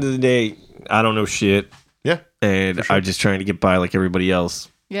at the end of the day, I don't know shit, Yeah, and I'm just trying to get by like everybody else.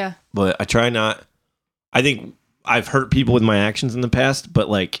 Yeah. But I try not. I think I've hurt people with my actions in the past, but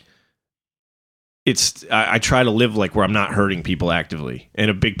like, I try to live like where I'm not hurting people actively. And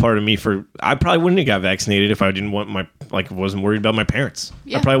a big part of me I probably wouldn't have got vaccinated if I didn't want wasn't worried about my parents.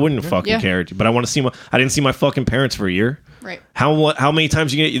 Yeah. I probably wouldn't have fucking Yeah. cared. But I want to see I didn't see my fucking parents for a year. Right. How many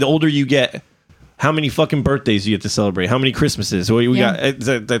times you get, the older you get, how many fucking birthdays you get to celebrate? How many Christmases? We Yeah.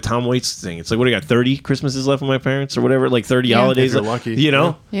 got that Tom Waits thing. It's like, what do I got? 30 Christmases left with my parents or whatever? Like 30 holidays. If you're lucky. You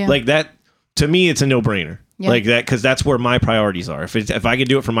know? Yeah. Like that, to me, it's a no brainer. Yeah. Like that, because that's where my priorities are. If I could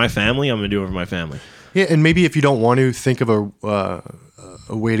do it for my family, I'm going to do it for my family. yeah, and maybe if you don't want to, think of a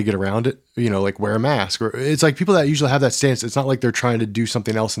way to get around it. Like wear a mask, or it's like people that usually have that stance. It's not like they're trying to do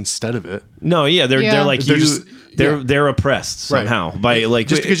something else instead of it. No, yeah, they're Yeah. like They're you. just- They're oppressed Right. somehow by like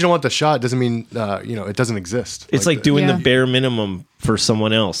Just because you don't want the shot doesn't mean it doesn't exist. it's like doing Yeah. the bare minimum for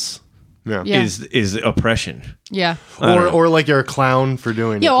someone else yeah. Yeah. is oppression. Yeah. Or like you're a clown for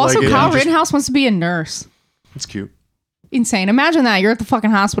doing it. Yeah. Also, Like, Kyle just- Rittenhouse wants to be a nurse. It's cute. Insane. Imagine that. You're at the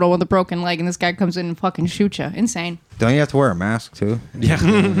fucking hospital with a broken leg, and this guy comes in and fucking shoots you. Insane. Don't you have to wear a mask too? Yeah.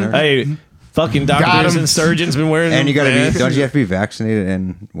 Hey, fucking doctors him. and surgeons been wearing And you got to masks. be. Don't you have to be vaccinated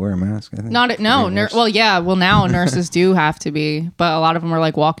and wear a mask? I think. Not no. To be a nurse? Well, yeah. Well, now nurses do have to be, but a lot of them are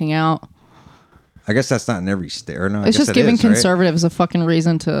like walking out. I guess that's not in every state. Or no, I It's guess just it giving is, right? conservatives a fucking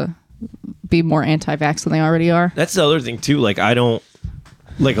reason to be more anti-vax than they already are. That's the other thing too. Like I don't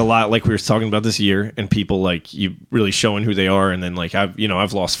like a lot. Like we were talking about this year, and people like you really showing who they are, and then like I've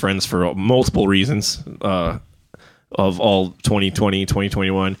lost friends for multiple reasons of all 2020,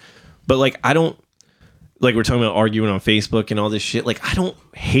 2021. But like I don't. Like we're talking about arguing on Facebook and all this shit. Like I don't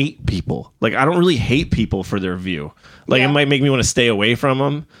hate people. Like I don't really hate people for their view. Like Yeah. it might make me want to stay away from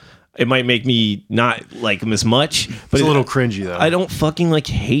them. It might make me not like them as much. But It's a little cringy though. I don't fucking like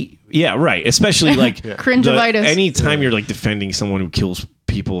hate. Yeah, right. Especially like Cringivitis. anytime you're like defending someone who kills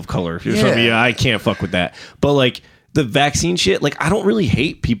people of color, or something, Yeah. I can't fuck with that. But like the vaccine shit, like I don't really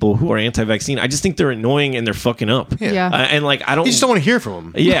hate people who are anti-vaccine. I just think they're annoying and they're fucking up. Yeah. And like I don't. You just don't want to hear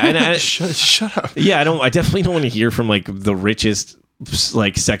from them. Yeah, and I, Shut up. yeah, I definitely don't want to hear from like the richest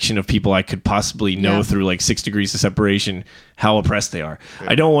like section of people I could possibly know Yeah. through like 6 degrees of separation how oppressed they are.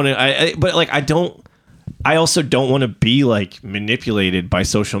 I don't want to. But like I don't. I also don't want to be like manipulated by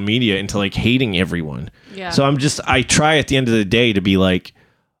social media into like hating everyone. Yeah. So I try at the end of the day to be like,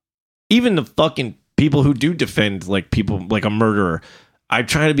 even the fucking people who do defend like people like a murderer, I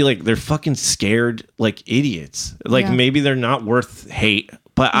try to be like, they're fucking scared like idiots. Like maybe they're not worth hate,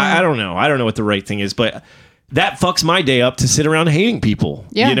 but I don't know. I don't know what the right thing is, but that fucks my day up to sit around hating people.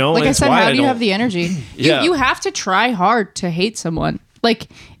 Yeah. You know, like and I it's said, why how I do you don't- have the energy? Yeah. You have to try hard to hate someone. Like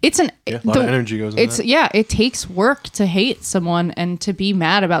it's a lot of energy goes into that. Yeah, it takes work to hate someone and to be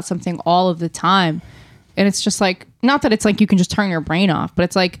mad about something all of the time. And it's just like, not that it's like you can just turn your brain off, but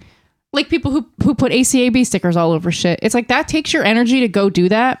it's like people who put ACAB stickers all over shit. It's like that takes your energy to go do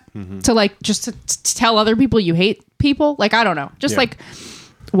that, to like just to tell other people you hate people. Like, I don't know. Just like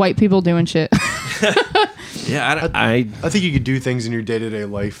white people doing shit. Yeah, I I think you could do things in your day-to-day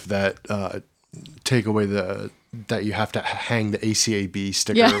life that take away that you have to hang the ACAB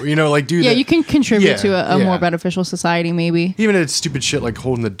sticker. Yeah. You know, like do Yeah, that. you can contribute Yeah, to a yeah. more beneficial society, maybe. Even if it's stupid shit like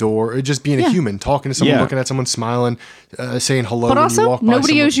holding the door, or just being a human, talking to someone, Yeah. looking at someone, smiling, saying hello But when you also, walk by nobody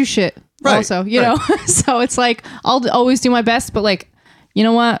someone. owes you shit. Right, Also, you right. know, so it's like I'll always do my best, but like, you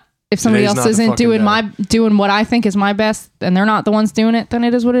know what? If somebody Today's else not the isn't fucking day. doing what I think is my best, and they're not the ones doing it, then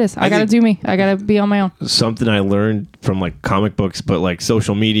it is what it is. I gotta think- do me. I gotta be on my own. something I learned from like comic books, but like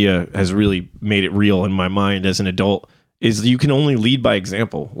social media has really made it real in my mind as an adult, is you can only lead by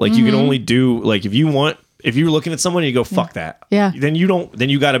example. Like you can only do, like if you're looking at someone and you go, fuck that. Yeah. Then you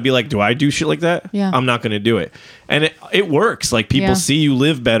got to be like, do I do shit like that? Yeah. I'm not going to do it. And it works. Like people Yeah. see you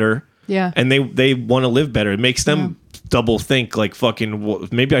live better. Yeah. And they want to live better. It makes them double think like fucking, well,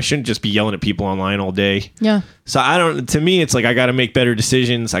 maybe I shouldn't just be yelling at people online all day. Yeah. So to me, it's like, I got to make better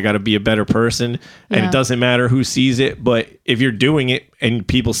decisions. I got to be a better person, and Yeah. it doesn't matter who sees it. But if you're doing it and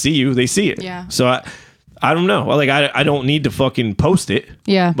people see you, they see it. Yeah. So I don't know. Like I don't need to fucking post it.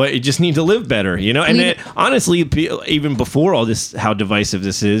 Yeah. But you just need to live better, you know? And Lead- it, honestly, even before all this, how divisive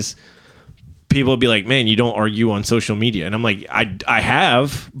this is, people would be like, man, you don't argue on social media. And I'm like, I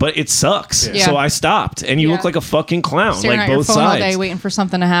have, but it sucks. Yeah. So I stopped. And you Yeah. look like a fucking clown, Staring like at your both phone all sides. day waiting for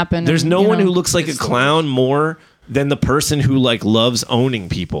something to happen. There's and, no you one know. who looks like a clown more than the person who like loves owning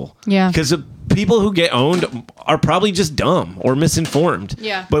people. Yeah. Because the people who get owned are probably just dumb or misinformed.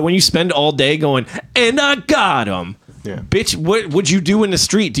 Yeah. But when you spend all day going, and I got him. Yeah. Bitch, what would you do in the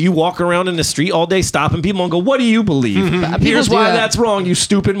street? Do you walk around in the street all day stopping people and go, what do you believe? Here's do why that. that's wrong, you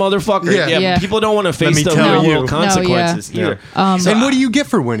stupid motherfucker. Yeah. Yeah. People don't want to face me the tell real you. consequences No, yeah. either. And what do you get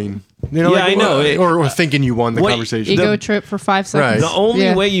for winning? You know, Yeah, I know. or thinking you won the What- conversation. Ego trip for 5 seconds. Right. The only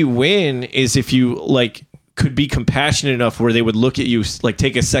Yeah. way you win is if you like could be compassionate enough where they would look at you, like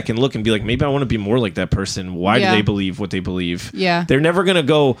take a second look and be like, maybe I want to be more like that person. Why Yeah. do they believe what they believe? Yeah. They're never going to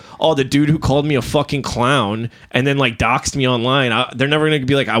go, oh, the dude who called me a fucking clown and then like doxed me online. They're never going to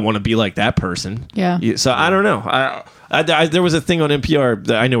be like, I want to be like that person. Yeah. So I don't know. I there was a thing on NPR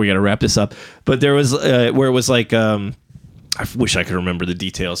that I know we got to wrap this up, but there was where it was like, I wish I could remember the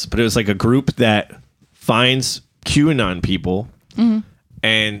details, but it was like a group that finds QAnon people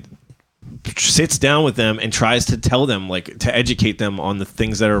and sits down with them and tries to tell them, like, to educate them on the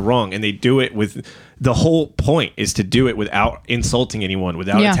things that are wrong. And they do it with, the whole point is to do it without insulting anyone,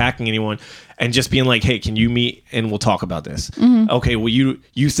 without Yeah. attacking anyone, and just being like, hey, can you meet and we'll talk about this? Okay, well,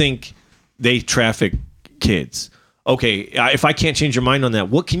 you think they traffic kids. Okay, if I can't change your mind on that,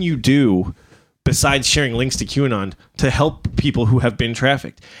 what can you do besides sharing links to QAnon to help people who have been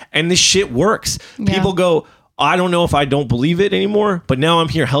trafficked? And this shit works. Yeah. People go, I don't know if I don't believe it anymore, but now I'm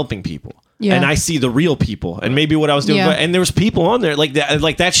here helping people. Yeah. And I see the real people, and maybe what I was doing. Yeah. And there was people on there like that.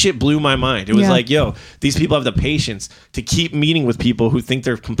 Like that shit blew my mind. It was Yeah. like, yo, these people have the patience to keep meeting with people who think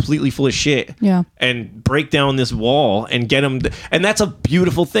they're completely full of shit. Yeah. And break down this wall and get them. And that's a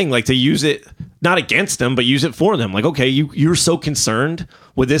beautiful thing. Like to use it not against them, but use it for them. Like, okay, you're so concerned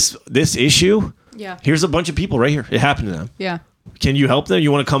with this issue. Yeah. Here's a bunch of people right here. It happened to them. Yeah. Can you help them?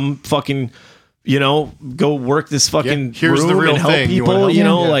 You want to come fucking, go work this fucking Yeah, here's room the real and help thing. You people, wanna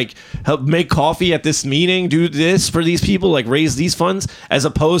help them? Yeah. like help make coffee at this meeting, do this for these people, like raise these funds, as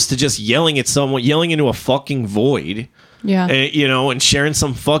opposed to just yelling at someone, yelling into a fucking void. Yeah. And sharing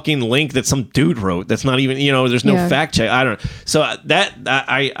some fucking link that some dude wrote. That's not even, there's no Yeah. fact check. I don't know. So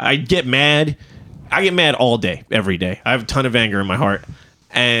I get mad. I get mad all day, every day. I have a ton of anger in my heart.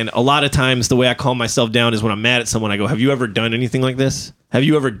 And a lot of times the way I calm myself down is when I'm mad at someone, I go, have you ever done anything like this? Have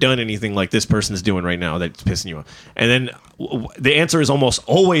you ever done anything like this person's doing right now that's pissing you off? And then the answer is almost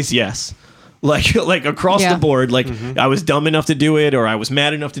always yes. Like across Yeah. the board, like I was dumb enough to do it, or I was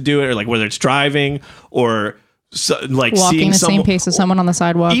mad enough to do it, or like whether it's driving or like Walking seeing the someone, same pace as someone on the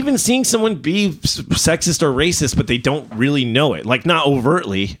sidewalk. even seeing someone be sexist or racist, but they don't really know it. Like not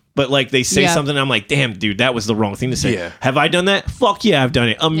overtly, but like they say Yeah. something. I'm like, damn, dude, that was the wrong thing to say. Yeah. Have I done that? Fuck yeah, I've done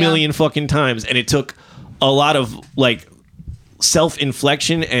it a million fucking times, and it took a lot of like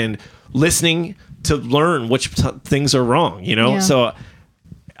self-inflection and listening to learn which things are wrong. You know, Yeah. so.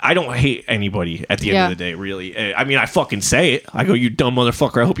 I don't hate anybody at the end Yeah. of the day, really. I mean, I fucking say it. I go, you dumb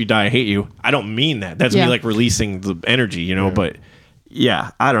motherfucker, I hope you die, I hate you. I don't mean that. That's Yeah. me like releasing the energy, you know, but yeah,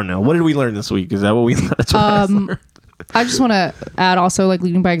 I don't know. What did we learn this week? Is that what we that's what I learned? I just want to add also like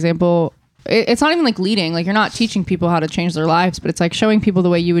leading by example. It's not even like leading. Like you're not teaching people how to change their lives, but it's like showing people the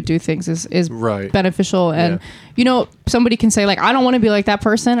way you would do things is Right. beneficial. And you know, somebody can say like, I don't want to be like that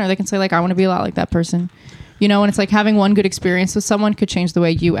person, or they can say like, I want to be a lot like that person. You know, and it's like having one good experience with someone could change the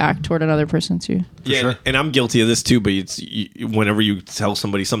way you act toward another person too. Yeah, and I'm guilty of this too, but whenever you tell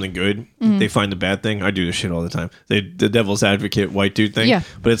somebody something good, they find the bad thing. I do this shit all the time. The devil's advocate white dude thing. Yeah.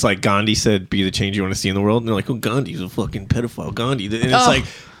 But it's like Gandhi said, be the change you want to see in the world. And they're like, oh, Gandhi's a fucking pedophile. Gandhi. And it's like,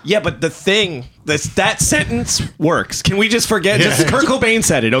 yeah, but the thing, that sentence works. Can we just forget? Just Kurt Cobain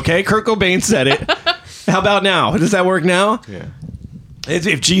said it, okay? Kurt Cobain said it. How about now? Does that work now? Yeah.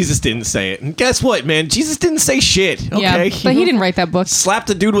 If Jesus didn't say it. And guess what, man? Jesus didn't say shit, okay? Yeah, but he didn't write that book. Slapped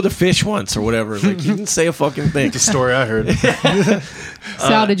a dude with a fish once or whatever. Like, he didn't say a fucking thing. The story I heard.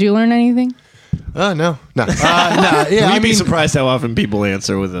 Sal, did you learn anything? No. Yeah, You'd be surprised how often people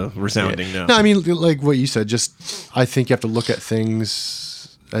answer with a resounding no. No, I mean, like what you said, just I think you have to look at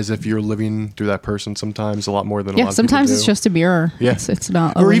things as if you're living through that person sometimes a lot more than a lot Yeah, of sometimes people it's do. just a mirror. Yeah. It's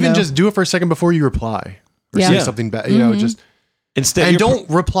not. Or even window. just do it for a second before you reply. Or Yeah. say Yeah. something bad. You know, just Instead, and you're don't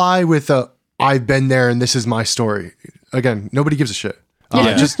reply with a I've been there and this is my story. Again, nobody gives a shit.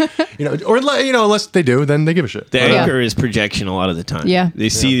 Yeah. Just or unless they do, then they give a shit. the Yeah. anger is projection a lot of the time. Yeah. They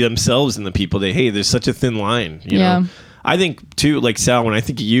see themselves in the people. Hey, there's such a thin line. You Yeah. know? I think too, like Sal, when I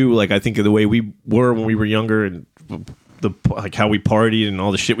think of you, like I think of the way we were when we were younger and like how we partied and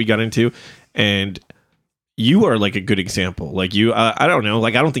all the shit we got into. And you are like a good example. Like you, I don't know.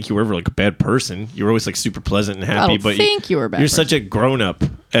 Like I don't think you were ever like a bad person. You were always like super pleasant and I happy. don't But think you were a bad You're person. such a grown up.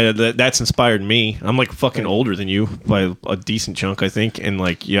 That's inspired me. I'm like fucking older than you by a decent chunk, I think. And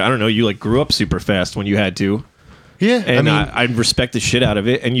like, yeah, I don't know. You like grew up super fast when you had to. Yeah, And I mean, I respect the shit out of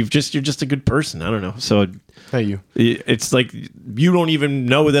it. And you're just a good person. I don't know. So hey, you. it's like you don't even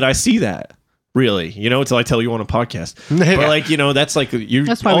know that I see that. Really, you know, until I tell you on a podcast. Yeah. But like, you know, that's like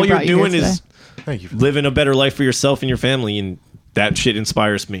That's why all we you're brought you here doing is Thank you. living a better life for yourself and your family, and that shit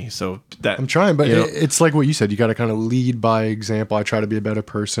inspires me. So that I'm trying, but you know, it's like what you said. You got to kind of lead by example. I try to be a better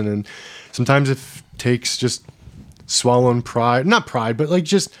person, and sometimes it takes just swallowing pride, not pride, but like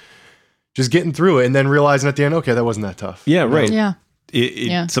just getting through it, and then realizing at the end, okay, that wasn't that tough. yeah, right. Yeah.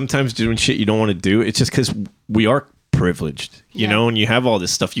 It sometimes doing shit you don't want to do. It's just because we are privileged, you know, and you have all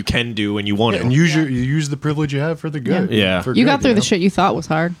this stuff you can do and you want to. And you use the privilege you have for the good. Yeah. for You good, got through know? the shit you thought was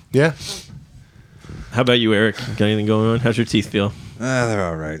hard. Yeah. How about you, Eric? Got anything going on? How's your teeth feel? They're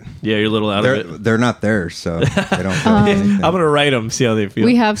all right. Yeah, you're a little out of it. They're not there, so they don't feel anything. I'm gonna write them, see how they feel.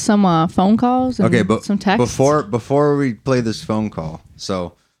 We have some phone calls and Okay, but some texts. before we play this phone call,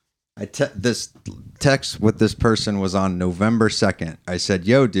 so this text with this person was on November 2nd. I said,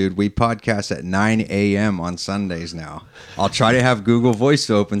 "Yo, dude, we podcast at 9 a.m. on Sundays now. I'll try to have Google Voice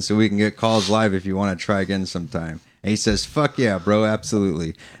open so we can get calls live if you want to try again sometime." And he says, "Fuck yeah, bro,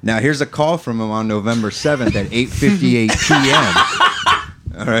 absolutely." Now here's a call from him on November 7th at 8:58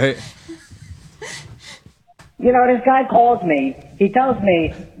 p.m. All right. You know, this guy calls me. He tells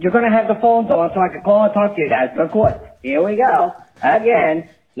me, you're going to have the phones on so I can call and talk to you guys. Of course, here we go. Again,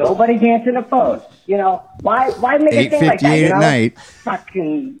 nobody's answering the phone. You know, why make a thing like that, 8:58 you at know? night.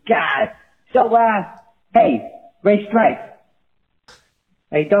 Fucking God. So, hey, Ray Stripe.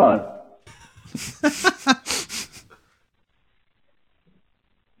 How you doing?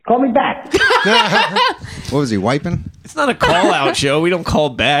 Call me back. What was he wiping? It's not a call out show. We don't call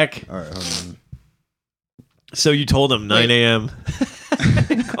back. All right, hold on. So you told him 9 a.m.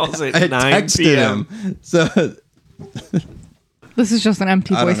 Calls at I 9 texted p.m. him. So This is just an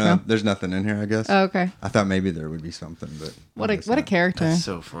empty I don't know. voicemail. There's nothing in here, I guess. Oh, okay. I thought maybe there would be something, but What I a guess what a not. character. That's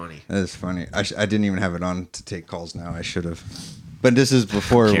so funny. That is funny. I didn't even have it on to take calls now. I should have. But this is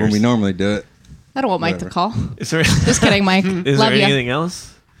before when cares? we normally do it. I don't want Mike Whatever. to call. Is there, Just kidding, Mike. is Love there you. anything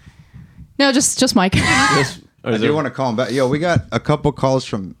else? No, just Mike. Or I is do there- want to call him back. Yo, we got a couple calls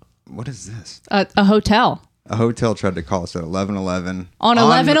from, what is this? A hotel A hotel tried to call us at 11:11. on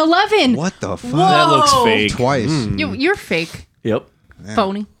 11/11. What the fuck? that looks Whoa. fake. Twice. You're fake, Yep.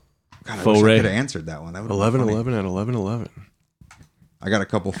 phony. God, I Faux wish I Ray. could have answered that one. That would 11:11 at 11:11. I got a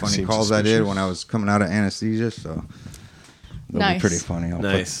couple funny Seems calls I did suspicious. when I was coming out of anesthesia, so they'll Nice. be pretty funny.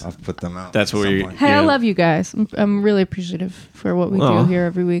 Nice. I'll put them out. That's at where some you- point. Hey, Yeah. I love you guys. I'm really appreciative for what we Aw. do here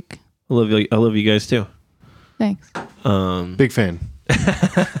every week. I love you guys too. Thanks. Big fan.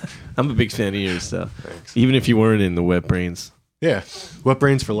 I'm a big fan of yours, though. Even if you weren't in the Wet Brains. Yeah. Wet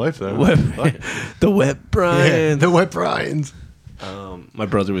Brains for life, though. The Wet Yeah, Brains. the Wet Brains. My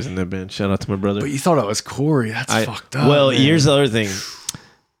brother was in that band. Shout out to my brother. But you thought I was Corey. That's fucked up. Well, man. here's the other thing.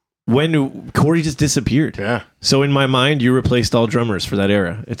 When Corey just disappeared. Yeah. So in my mind, you replaced all drummers for that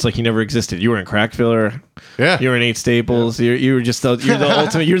era. It's like you never existed. You were in Crackfiller. Yeah. You were in 8 Staples. You were just you're the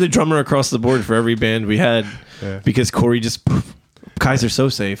ultimate. You're the drummer across the board for every band we had. Yeah. Because Corey just Kaiser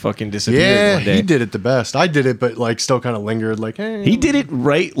Sose fucking disappeared Yeah, one day. he did it the best. I did it, but like still kind of lingered. Like, hey, He did it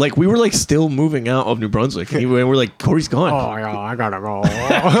right. Like we were like still moving out of New Brunswick. And we're like, Corey's gone. Oh yeah, I gotta go.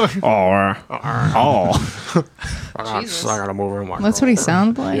 I gotta move in. That's what he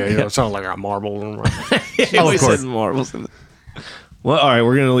sounds like. Yeah, you know, it sounds like a marble. He always says marbles. Well, all right,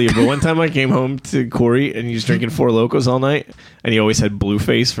 we're gonna leave. But one time I came home to Corey and he was drinking Four Locos all night, and he always had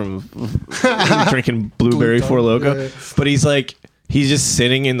Blueface from drinking blueberry Blue Four Dog, Loco. yeah. But he's just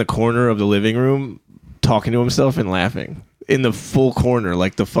sitting in the corner of the living room, talking to himself and laughing in the full corner,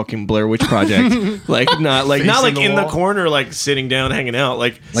 like the fucking Blair Witch Project. not like Facing the in the wall? corner, like sitting down, hanging out,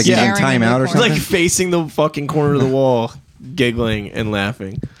 like Like he's in Staring timeout into or the something. like facing the fucking corner of the wall, giggling and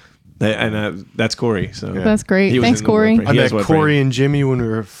laughing. That's Corey. So That's great. He was Thanks, in the Corey. Wet I He met has Wet Corey Brain. and Jimmy when we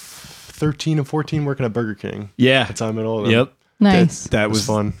were 13 and 14 working at Burger King. Yeah. That's how I met all of them. Yep. Nice. That It was was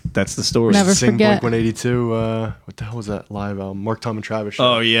fun. That's the story. Never Sing forget. Blink 182. What the hell was that live album? Mark, Tom, and Travis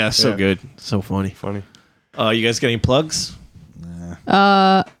show. Oh yeah, so Yeah. good, so funny. Funny. You guys got any plugs?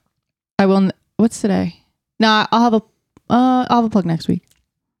 I will. What's today? No, I'll have a plug next week.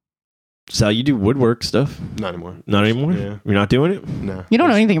 Sal, you do woodwork stuff? Not anymore. Not anymore. Yeah. You're not doing it. No. You don't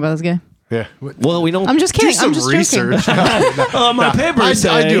know anything about this guy. Yeah. Well, we don't. I'm just Do kidding. some I'm just research. joking. my papers.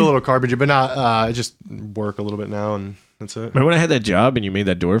 I do a little carpentry, but not. I just work a little bit now, and that's it. Remember when I had that job and you made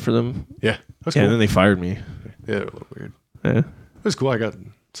that door for them? Yeah. That's Yeah, cool. and then they fired me. Yeah, a little weird. Yeah, It was cool. I got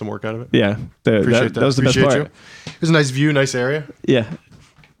some work out of it. yeah. Appreciate that. That was the Appreciate best you. part. It was a nice view, nice area. Yeah.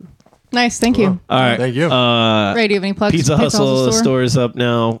 Nice. Thank you. All right. Thank you. Ray, do you have any plugs? Pizza Hustle store? store is up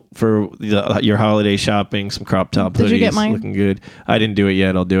now for your holiday shopping. Some crop top hoodies. Did you get mine? Looking good. I didn't do it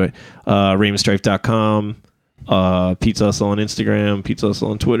yet. I'll do it. RaymondStrife.com. Pizza Hustle on Instagram. Pizza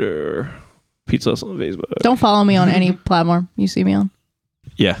Hustle on Twitter. Pizza Hustle on Facebook. Don't follow me on any platform you see me on.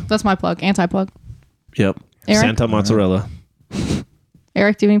 Yeah. That's my plug. Anti-plug. Yep. Eric? Santa Mozzarella.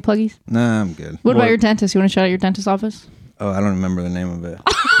 Eric, do you have any pluggies? Nah, I'm good. What What? about your dentist? You want to shout out your dentist office? Oh, I don't remember the name of it.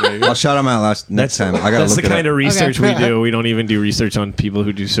 There you go. I'll shout him out next time. I gotta That's look the it kind up. of research Okay. we do. We don't even do research on people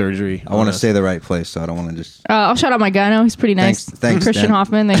who do surgery. I want to say the right place, so I don't want to just. I'll shout out my gyno. He's pretty nice. Thanks, Christian Dan.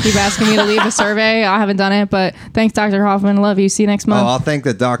 Hoffman. They keep asking me to leave a survey. I haven't done it, but thanks, Dr. Hoffman. Love you. See you next Oh, month. I'll thank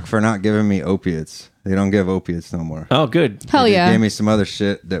the doc for not giving me opiates. They don't give opiates no more. Oh, good. Hell They yeah. gave me some other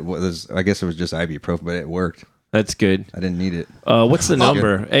shit that was. I guess it was just ibuprofen, but it worked. That's good. I didn't need it. What's the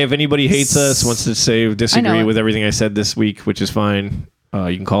number? Hey, if anybody hates us, wants to say disagree it. with everything I said this week, which is fine,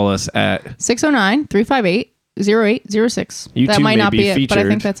 you can call us at 609-358-0806. You That two might may not be be it, but I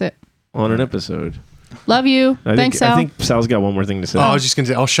think featured. that's it. on an episode. Love you. Thanks, Sal. I think Sal's got one more thing to say. Oh, I was just gonna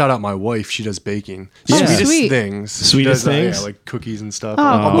say, I'll shout out my wife. She does baking. Oh, Sweetest sweet. things. She Sweetest does, things? Yeah, like cookies and stuff. Oh,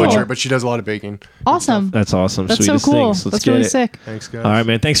 I'm cool. a butcher, but she does a lot of baking. Awesome. That's awesome. That's so Sweetest cool. things. Let's That's get really it. sick. Thanks, guys. All right,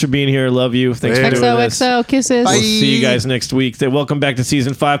 man. Thanks for being here. Love you. Thanks for doing this. XOXO. Kisses. We'll see you guys next week. Welcome back to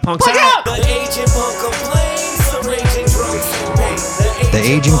season 5. Punks out. The agent punk complains, the raging drunk campaign. The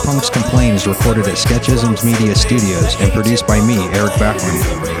Aging Punks Complain is recorded at Sketchisms Media Studios and produced by me, Eric Backlund.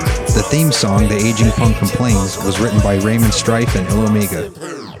 The theme song, The Aging Punk Complains, was written by Raymond Strife and Il Omega.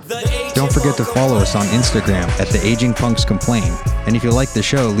 Don't forget to follow us on Instagram at The Aging Punks Complain. And if you like the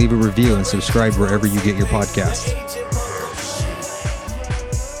show, leave a review and subscribe wherever you get your podcasts.